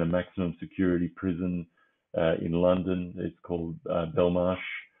 put in a maximum security prison in London. It's called Belmarsh.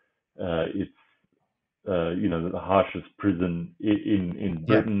 It's the harshest prison in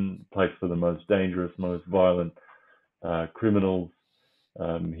Britain, place for the most dangerous, most violent criminals.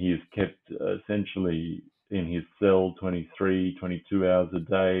 He is kept essentially in his cell 23, 22 hours a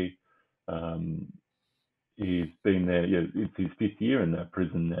day. He's been there, it's his 5th year in that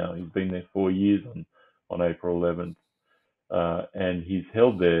prison now. He's been there 4 years on April 11th. And he's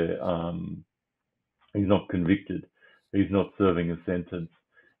held there. He's not convicted. He's not serving a sentence.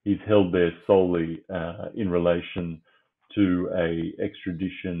 He's held there solely in relation to an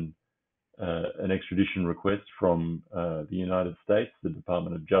extradition request from the United States. The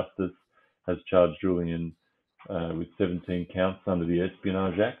Department of Justice has charged Julian with 17 counts under the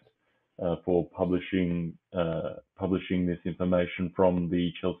Espionage Act for publishing this information from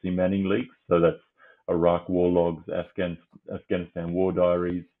the Chelsea Manning leaks. So that's Iraq war logs, Afghanistan war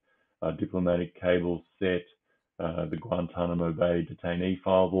diaries, diplomatic cables set, the Guantanamo Bay detainee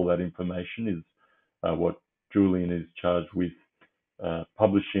files. All that information is what Julian is charged with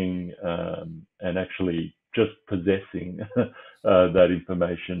publishing, and actually just possessing that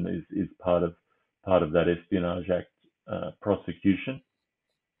information is part of that Espionage Act prosecution.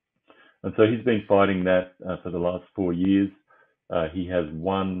 And so he's been fighting that for the last 4 years. He has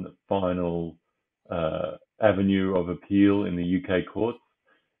one final avenue of appeal in the UK courts.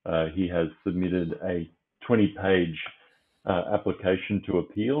 He has submitted a 20-page application to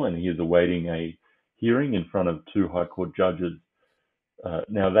appeal, and he is awaiting a hearing in front of 2 High Court judges.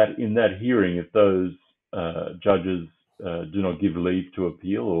 Now, that in that hearing, if those judges do not give leave to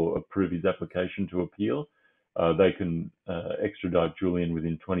appeal or approve his application to appeal, they can extradite Julian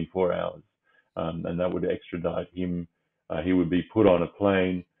within 24 hours, and that would extradite him. He would be put on a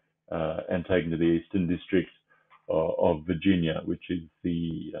plane and taken to the Eastern District of Virginia, which is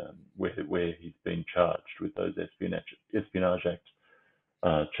the where he's been charged with those Espionage Act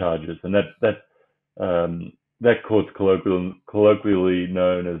charges. And that court's colloquially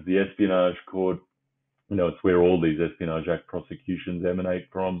known as the Espionage Court. It's where all these Espionage Act prosecutions emanate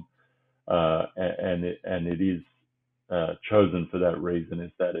from, and it is chosen for that reason.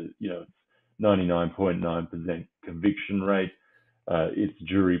 Is that it's 99.9% conviction rate. Its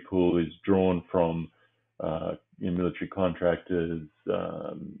jury pool is drawn from military contractors,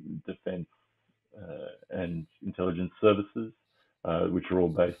 defense and intelligence services, which are all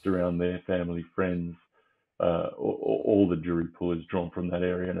based around their family, friends. All the jury pool is drawn from that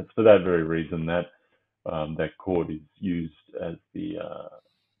area, and it's for that very reason that that court is used as the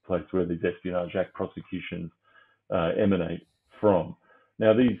place where these Espionage Act prosecutions emanate from.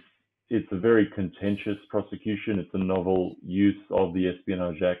 Now, it's a very contentious prosecution. It's a novel use of the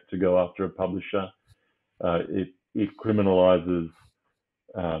Espionage Act to go after a publisher. It criminalizes,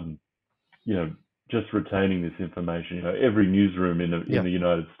 just retaining this information. Every newsroom in the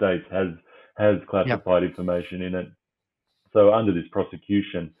United States has classified information in it. So under this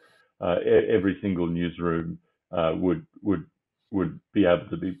prosecution, every single newsroom would be able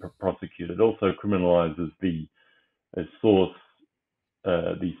to be prosecuted. It also criminalizes the source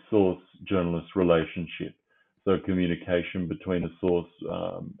journalist relationship. So communication between a source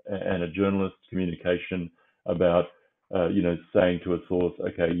and a journalist, communication about saying to a source,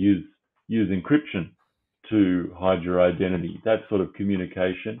 okay, use encryption to hide your identity. That sort of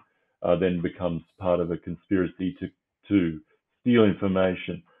communication then becomes part of a conspiracy to steal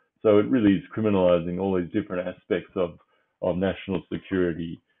information. So it really is criminalizing all these different aspects of national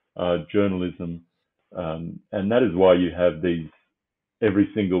security, journalism, and that is why you have every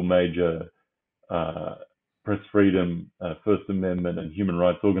single major press freedom, First Amendment, and human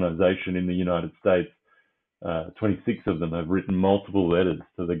rights organization in the United States. 26 of them have written multiple letters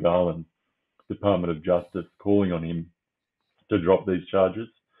to the Garland Department of Justice calling on him to drop these charges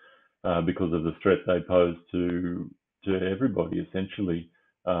because of the threat they pose to everybody, essentially,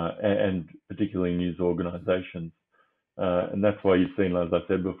 and particularly news organizations. And that's why you've seen, as I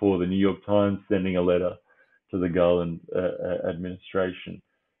said before, the New York Times sending a letter to the Garland administration.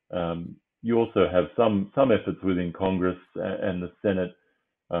 You also have some efforts within Congress and the Senate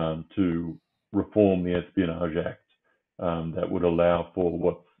to reform the Espionage Act that would allow for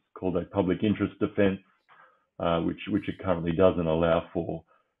what's called a public interest defense, which it currently doesn't allow for.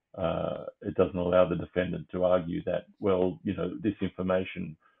 It doesn't allow the defendant to argue that, well, this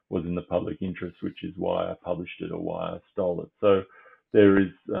information was in the public interest, which is why I published it or why I stole it. So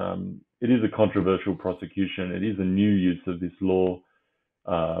it is a controversial prosecution. It is a new use of this law,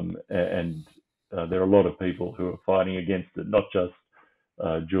 and there are a lot of people who are fighting against it, not just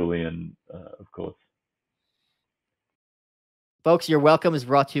Julian, of course. Folks, Your Welcome is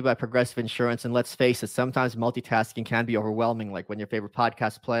brought to you by Progressive Insurance. And let's face it, sometimes multitasking can be overwhelming, like when your favorite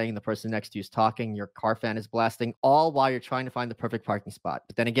podcast is playing and the person next to you is talking, your car fan is blasting, all while you're trying to find the perfect parking spot.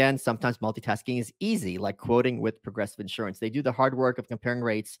 But then again, sometimes multitasking is easy, like quoting with Progressive Insurance. They do the hard work of comparing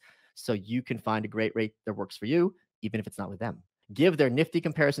rates so you can find a great rate that works for you, even if it's not with them. Give their nifty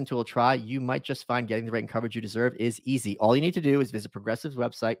comparison tool a try. You might just find getting the rate and coverage you deserve is easy. All you need to do is visit Progressive's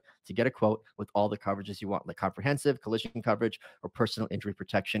website to get a quote with all the coverages you want, like comprehensive, collision coverage, or personal injury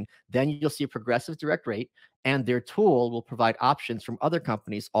protection. Then you'll see a Progressive direct rate, and their tool will provide options from other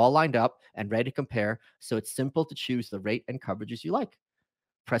companies all lined up and ready to compare. So it's simple to choose the rate and coverages you like.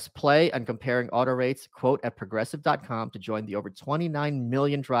 Press play on comparing auto rates. Quote at progressive.com to join the over 29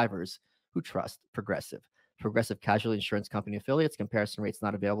 million drivers who trust Progressive. Progressive Casualty Insurance Company affiliates. Comparison rates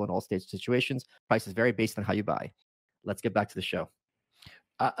not available in all states or situations. Prices vary based on how you buy. Let's get back to the show.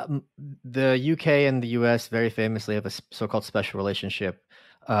 The UK and the US very famously have a so-called special relationship,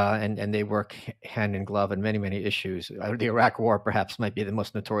 and they work hand in glove on many, many issues. The Iraq War perhaps might be the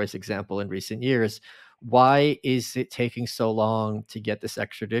most notorious example in recent years. Why is it taking so long to get this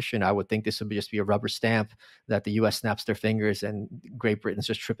extradition? I would think this would just be a rubber stamp that the US snaps their fingers and Great Britain's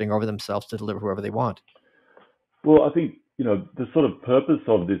just tripping over themselves to deliver whoever they want. Well, I think, the sort of purpose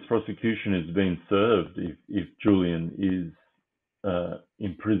of this prosecution is being served if Julian is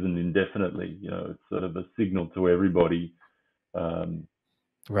imprisoned indefinitely. It's sort of a signal to everybody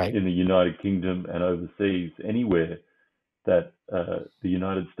right in the United Kingdom and overseas, anywhere, that the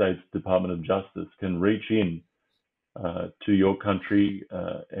United States Department of Justice can reach in to your country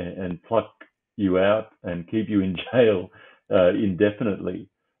and pluck you out and keep you in jail indefinitely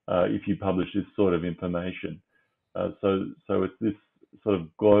if you publish this sort of information. So it's this sort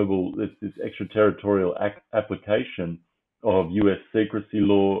of global, it's this extraterritorial application of US secrecy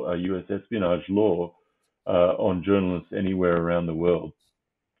law, US espionage law on journalists anywhere around the world.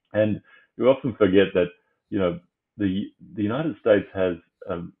 And we often forget that, the United States has,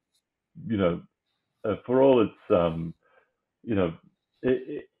 for all its,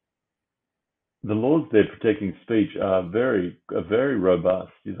 the laws there protecting speech are very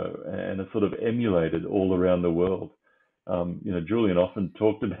robust, and are sort of emulated all around the world. Julian often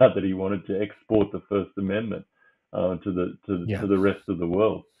talked about that he wanted to export the First Amendment to Yeah. the rest of the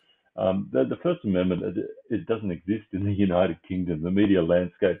world. The First Amendment, it doesn't exist in the United Kingdom. The media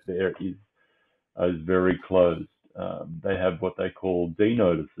landscape there is very closed. They have what they call D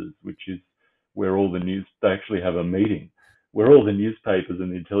notices, which is where all the news, they actually have a meeting where all the newspapers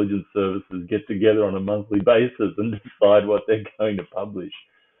and the intelligence services get together on a monthly basis and decide what they're going to publish.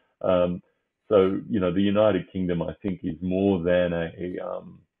 Um, the United Kingdom, I think, is more than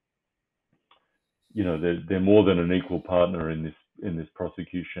they're more than an equal partner in this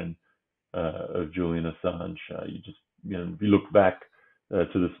prosecution of Julian Assange. If you look back to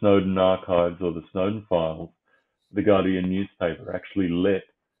the Snowden archives or the Snowden files, the Guardian newspaper actually let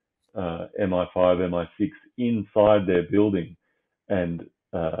MI5, MI6 inside their building and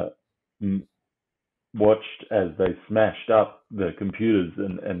watched as they smashed up the computers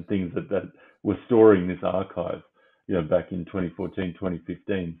and things that were storing this archive, back in 2014,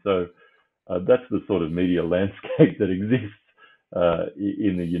 2015. So that's the sort of media landscape that exists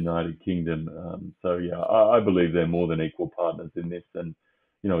in the United Kingdom. I believe they're more than equal partners in this, and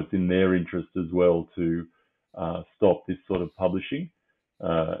it's in their interest as well to stop this sort of publishing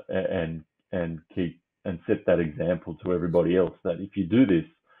and keep and set that example to everybody else that if you do this,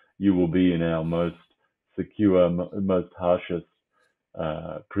 you will be in our most secure, most harshest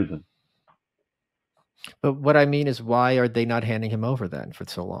prison. But what I mean is, why are they not handing him over then for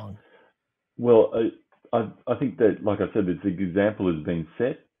so long? Well, I think that, like I said, this example has been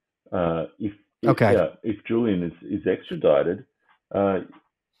set. Okay. If Julian is extradited, I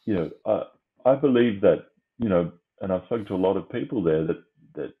believe that, and I've spoken to a lot of people there that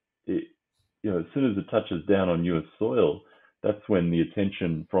it, as soon as it touches down on U.S. soil, that's when the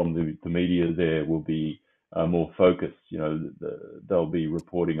attention from the media there will be more focused. They'll be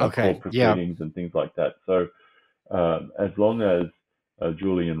reporting on Okay. court Yeah. proceedings and things like that. So as long as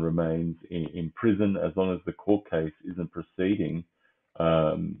Julian remains in prison, as long as the court case isn't proceeding,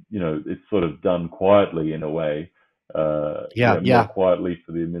 it's sort of done quietly in a way. Yeah. More Yeah. quietly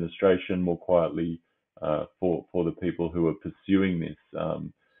for the administration, more quietly for the people who are pursuing this.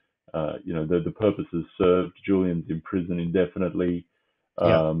 The purpose is served. Julian's in prison indefinitely,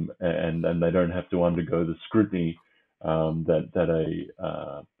 Yeah. and they don't have to undergo the scrutiny that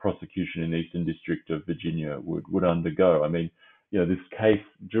a prosecution in the Eastern District of Virginia would undergo. I mean, this case,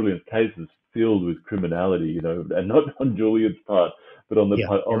 Julian's case, is filled with criminality, and not on Julian's part, but on the Yeah.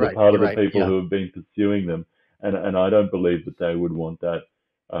 on You're the right. part You're of the right. people Yeah. who have been pursuing them. And I don't believe that they would want that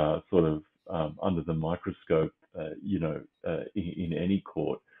sort of under the microscope, in any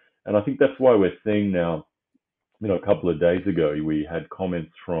court. And I think that's why we're seeing now, a couple of days ago, we had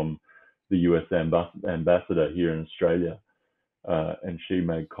comments from the US ambassador here in Australia, and she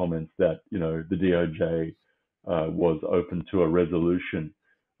made comments that, the DOJ was open to a resolution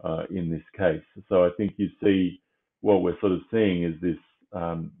in this case. So I think you see what we're sort of seeing is this,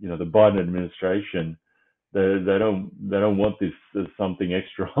 the Biden administration, they don't want this as something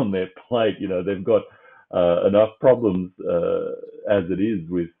extra on their plate. They've got enough problems as it is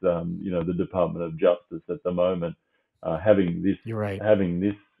with the Department of Justice at the moment. Having this You're right.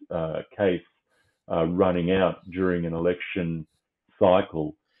 case running out during an election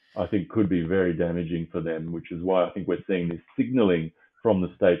cycle, I think could be very damaging for them. Which is why I think we're seeing this signalling from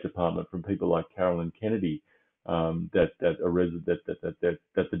the State Department, from people like Carolyn Kennedy, that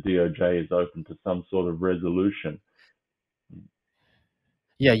the DOJ is open to some sort of resolution.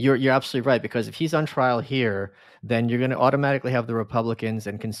 Yeah, you're absolutely right, because if he's on trial here, then you're going to automatically have the Republicans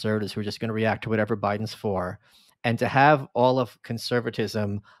and conservatives who are just going to react to whatever Biden's for, and to have all of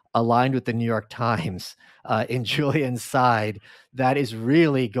conservatism aligned with the New York Times in Julian's side, that is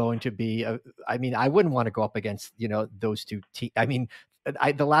really going to be. I mean, I wouldn't want to go up against those two. I mean,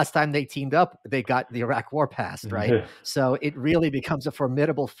 the last time they teamed up, they got the Iraq War passed, right? Yeah. So it really becomes a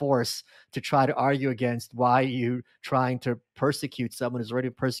formidable force to try to argue against. Why you trying to persecute someone who's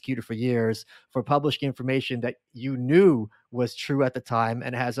already persecuted for years for publishing information that you knew was true at the time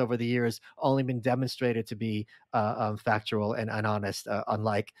and has over the years only been demonstrated to be factual and honest,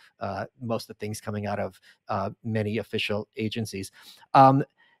 unlike most of the things coming out of many official agencies.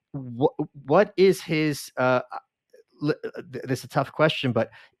 What is his this is a tough question, but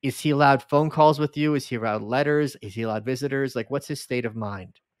is he allowed phone calls with you? Is he allowed letters? Is he allowed visitors? Like, what's his state of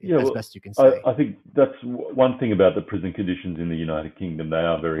mind, Yeah, as well, best you can say? I think that's one thing about the prison conditions in the United Kingdom. They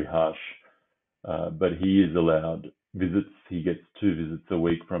are very harsh, but he is allowed visits. He gets 2 visits a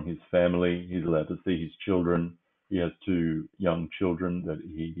week from his family. He's allowed to see his children. He has 2 young children that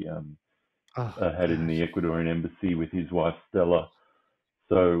he Oh had in the gosh. Ecuadorian embassy with his wife Stella.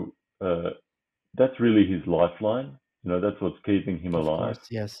 So that's really his lifeline. That's what's keeping him Of alive. course,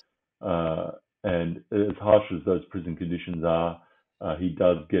 yes. Uh, and as harsh as those prison conditions are, he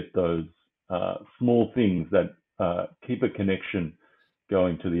does get those small things that keep a connection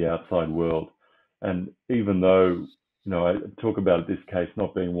going to the outside world. And even though, I talk about this case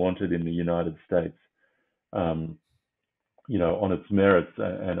not being wanted in the United States, um, on its merits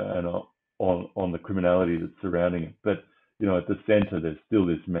and on the criminality that's surrounding it. But at the centre, there's still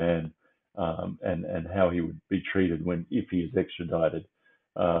this man, and how he would be treated if he is extradited.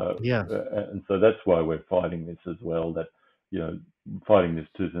 Yeah. And so that's why we're fighting this as well. That you know, fighting this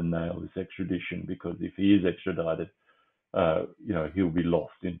tooth and nail, this extradition, because if he is extradited, he'll be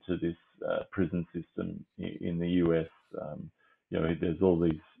lost into this prison system in the US. There's all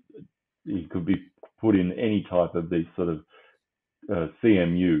these. He could be put in any type of these sort of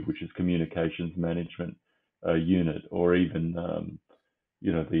CMU, which is Communications Management Unit, or even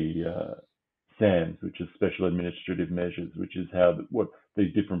the SAMs, which is Special Administrative Measures, which is what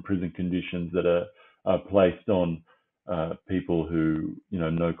these different prison conditions that are placed on people who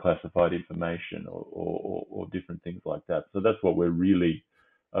know classified information or different things like that. So that's what we're really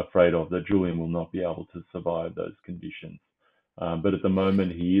afraid of, that Julian will not be able to survive those conditions. But at the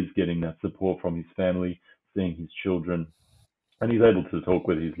moment, he is getting that support from his family, seeing his children, and he's able to talk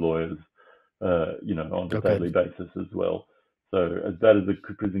with his lawyers, on a Oh, daily good. basis as well. So as bad as the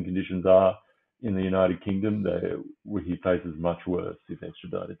prison conditions are in the United Kingdom, he faces much worse if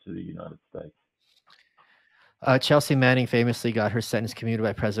extradited to the United States. Chelsea Manning famously got her sentence commuted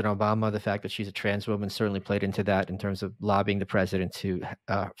by President Obama. The fact that she's a trans woman certainly played into that in terms of lobbying the president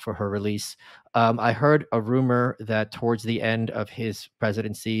for her release. I heard a rumor that towards the end of his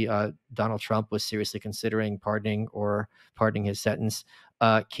presidency, Donald Trump was seriously considering pardoning his sentence.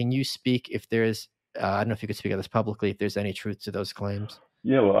 Can you speak if there's, I don't know if you could speak of this publicly, if there's any truth to those claims?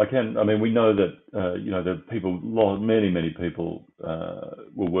 Yeah, well, I can. I mean, we know that that many people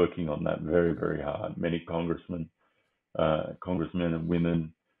were working on that very, very hard. Many congressmen and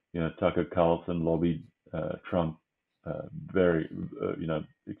women. Tucker Carlson lobbied Trump very,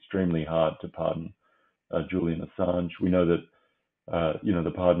 extremely hard to pardon Julian Assange. We know that,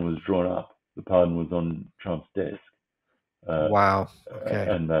 the pardon was drawn up. The pardon was on Trump's desk, Wow. Okay.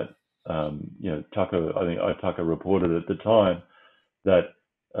 and that, Tucker. I think Tucker reported at the time that,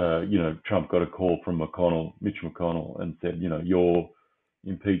 Trump got a call from Mitch McConnell, and said, your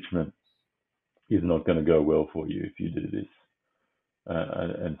impeachment is not going to go well for you if you do this.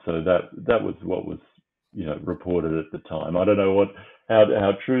 And so that was what was reported at the time. I don't know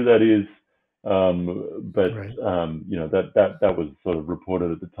how true that is, but Right. that was sort of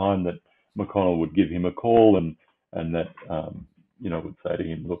reported at the time, that McConnell would give him a call, and that would say to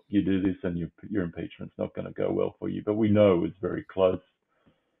him, look, you do this and your impeachment's not going to go well for you. But we know it was very close,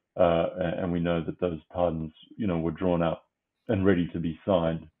 and we know that those pardons were drawn up and ready to be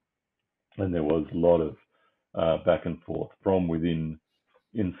signed, and there was a lot of back and forth from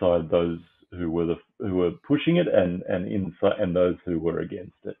inside those who were pushing it, and inside, and those who were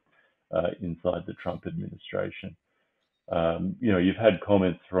against it inside the Trump administration. You've had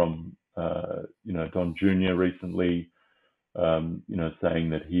comments from Don Jr. recently, saying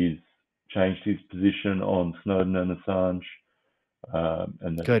that he's changed his position on Snowden and Assange,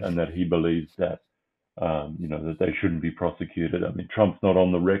 Good. and that he believes that that they shouldn't be prosecuted. I mean, Trump's not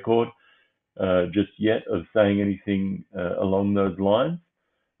on the record just yet of saying anything along those lines.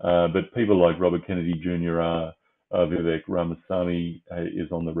 But people like Robert Kennedy Jr. Vivek Ramaswamy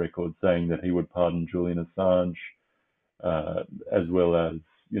is on the record saying that he would pardon Julian Assange, as well as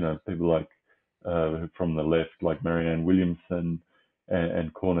people like from the left, like Marianne Williamson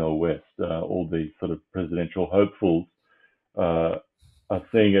and Cornel West. All these sort of presidential hopefuls are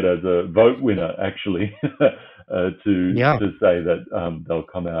seeing it as a vote winner, actually, to say that they'll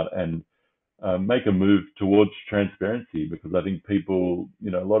come out and make a move towards transparency, because I think people,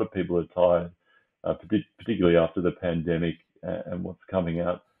 a lot of people are tired, particularly after the pandemic and what's coming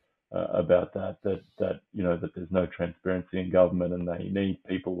out about that there's no transparency in government, and they need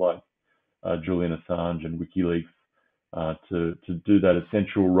people like Julian Assange and Wikileaks to do that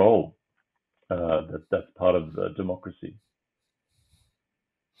essential role that's part of democracy.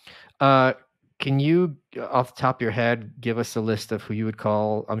 Can you, off the top of your head, give us a list of who you would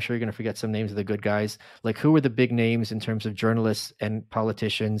call? I'm sure you're going to forget some names of the good guys. Like, who are the big names in terms of journalists and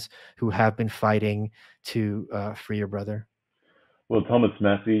politicians who have been fighting to free your brother? Well, Thomas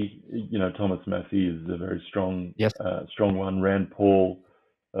Massey, Thomas Massey is a very strong, Yes. strong one. Rand Paul,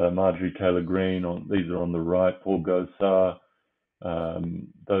 Marjorie Taylor Greene, these are on the right. Paul Gosar,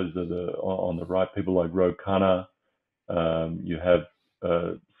 those are on the right. People like Ro Khanna. You have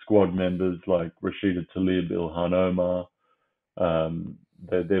squad members like Rashida Tlaib, Ilhan Omar.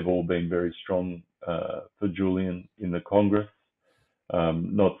 They've all been very strong for Julian in the Congress.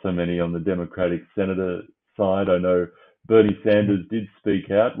 Not so many on the Democratic senator side. I know Bernie Sanders did speak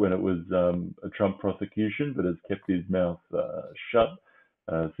out when it was a Trump prosecution, but has kept his mouth shut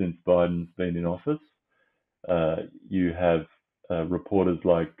since Biden's been in office. You have reporters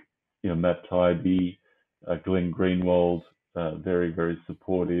like Matt Taibbi, Glenn Greenwald, very, very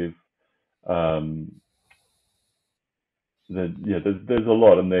supportive. There's a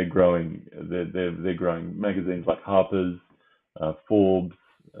lot, and they're growing. They're growing. Magazines like Harper's, Forbes,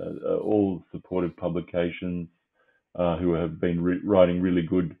 all supportive publications who have been writing really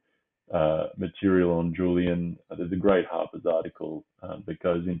good material on Julian. There's a great Harper's article that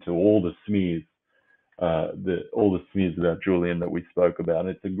goes into all the smears, all the smears about Julian that we spoke about. And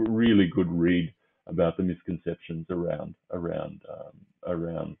it's a really good read about the misconceptions around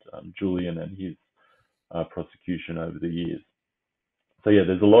Julian and his prosecution over the years. So yeah,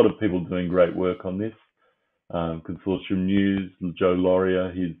 there's a lot of people doing great work on this. Consortium News, Joe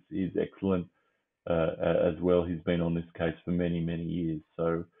Laurier, he's excellent as well. He's been on this case for many, many years.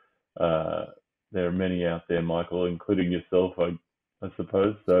 So there are many out there, Michael, including yourself, I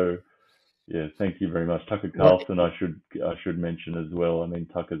suppose. So yeah, thank you very much. Tucker Carlson, I should mention as well. I mean,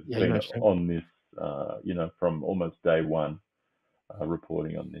 Tucker's been on this, from almost day one,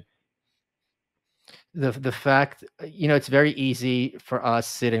 reporting on this. The fact, it's very easy for us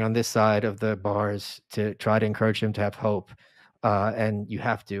sitting on this side of the bars to try to encourage him to have hope, and you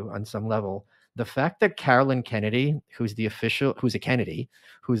have to on some level. The fact that Carolyn Kennedy, who's the official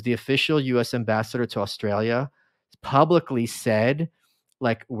U.S. ambassador to Australia, publicly said,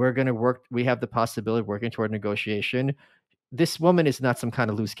 like, we're going to work, we have the possibility of working toward negotiation. This woman is not some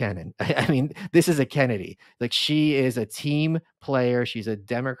kind of loose cannon. I mean, this is a Kennedy. Like, she is a team player. She's a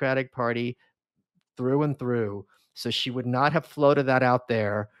Democratic Party through and through. So she would not have floated that out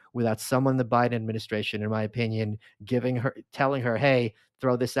there without someone in the Biden administration, in my opinion, telling her, hey,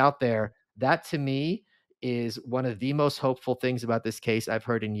 throw this out there. That to me is one of the most hopeful things about this case I've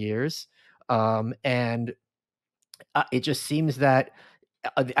heard in years. And it just seems that,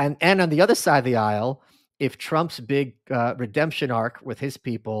 and on the other side of the aisle, if Trump's big redemption arc with his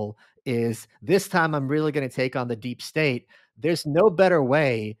people is, this time I'm really going to take on the deep state, there's no better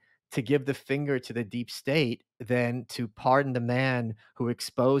way to give the finger to the deep state than to pardon the man who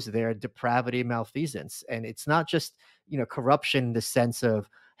exposed their depravity and malfeasance. And it's not just, corruption in the sense of,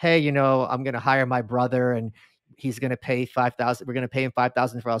 hey, I'm going to hire my brother and he's going to pay $5,000. We're going to pay him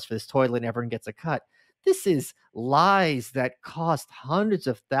 $5,000 for this toilet and everyone gets a cut. This is lies that cost hundreds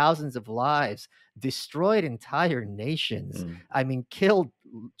of thousands of lives, destroyed entire nations. I mean, killed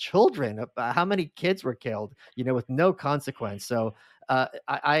children. How many kids were killed, with no consequence? So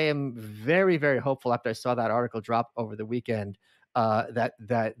I am very, very hopeful after I saw that article drop over the weekend that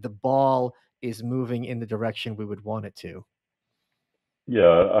the ball is moving in the direction we would want it to.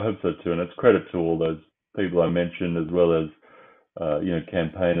 Yeah, I hope so too. And it's credit to all those people I mentioned, as well as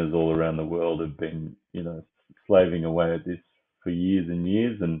campaigners all around the world have been, slaving away at this for years and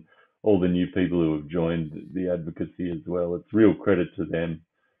years, and all the new people who have joined the advocacy as well. It's real credit to them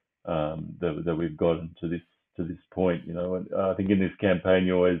that we've gotten to this point. And I think in this campaign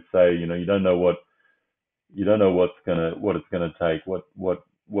you always say, you don't know what it's gonna take, what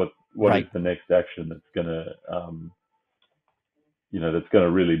right. is the next action that's gonna that's going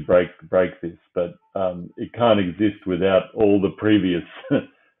to really break this, but it can't exist without all the previous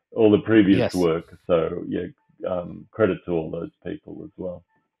yes. work. So yeah, credit to all those people as well.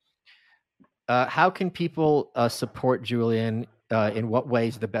 How can people support Julian? In what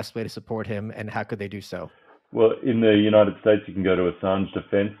ways the best way to support him, and how could they do so? Well, in the United States, you can go to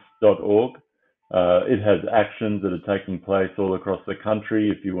AssangeDefense.org. It has actions that are taking place all across the country.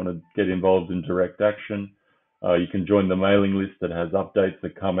 If you want to get involved in direct action, you can join the mailing list that has updates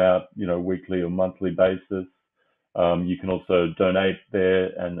that come out, weekly or monthly basis. You can also donate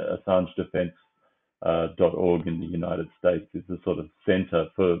there, and AssangeDefense.org in the United States is the sort of center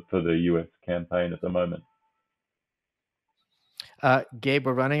for the US campaign at the moment. Gabe,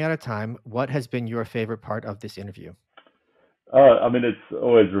 we're running out of time. What has been your favorite part of this interview? I mean, it's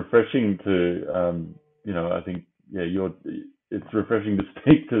always refreshing to, I think, it's refreshing to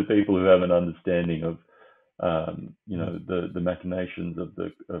speak to people who have an understanding of, the machinations of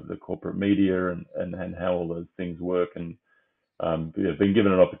the corporate media and how all those things work, and being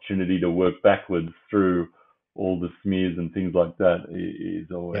given an opportunity to work backwards through all the smears and things like that is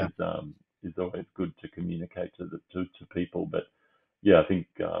always good to communicate to people. But yeah, I think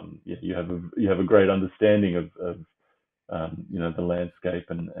you have a great understanding of the landscape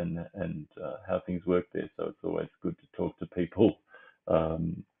and how things work there. So it's always good to talk to people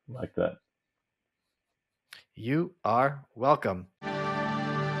like that. You are welcome.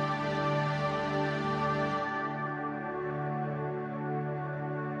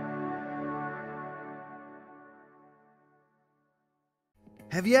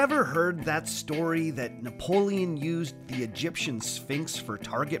 Have you ever heard that story that Napoleon used the Egyptian Sphinx for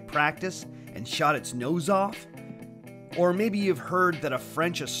target practice and shot its nose off? Or maybe you've heard that a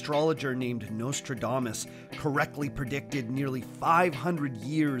French astrologer named Nostradamus correctly predicted nearly 500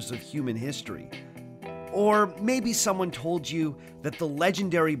 years of human history. Or maybe someone told you that the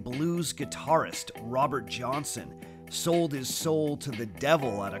legendary blues guitarist Robert Johnson sold his soul to the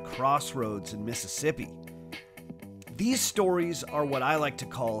devil at a crossroads in Mississippi. These stories are what I like to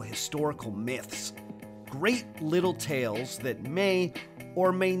call historical myths. Great little tales that may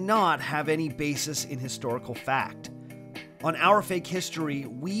or may not have any basis in historical fact. On Our Fake History,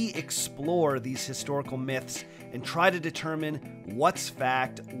 we explore these historical myths and try to determine what's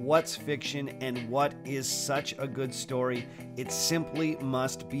fact, what's fiction, and what is such a good story it simply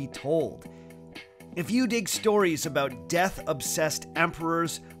must be told. If you dig stories about death-obsessed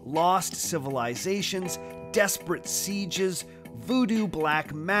emperors, lost civilizations, desperate sieges, voodoo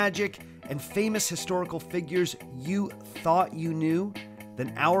black magic, and famous historical figures you thought you knew,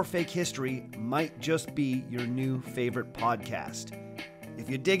 then Our Fake History might just be your new favorite podcast. If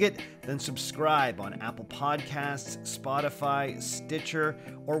you dig it, then subscribe on Apple Podcasts, Spotify, Stitcher,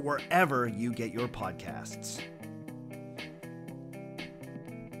 or wherever you get your podcasts.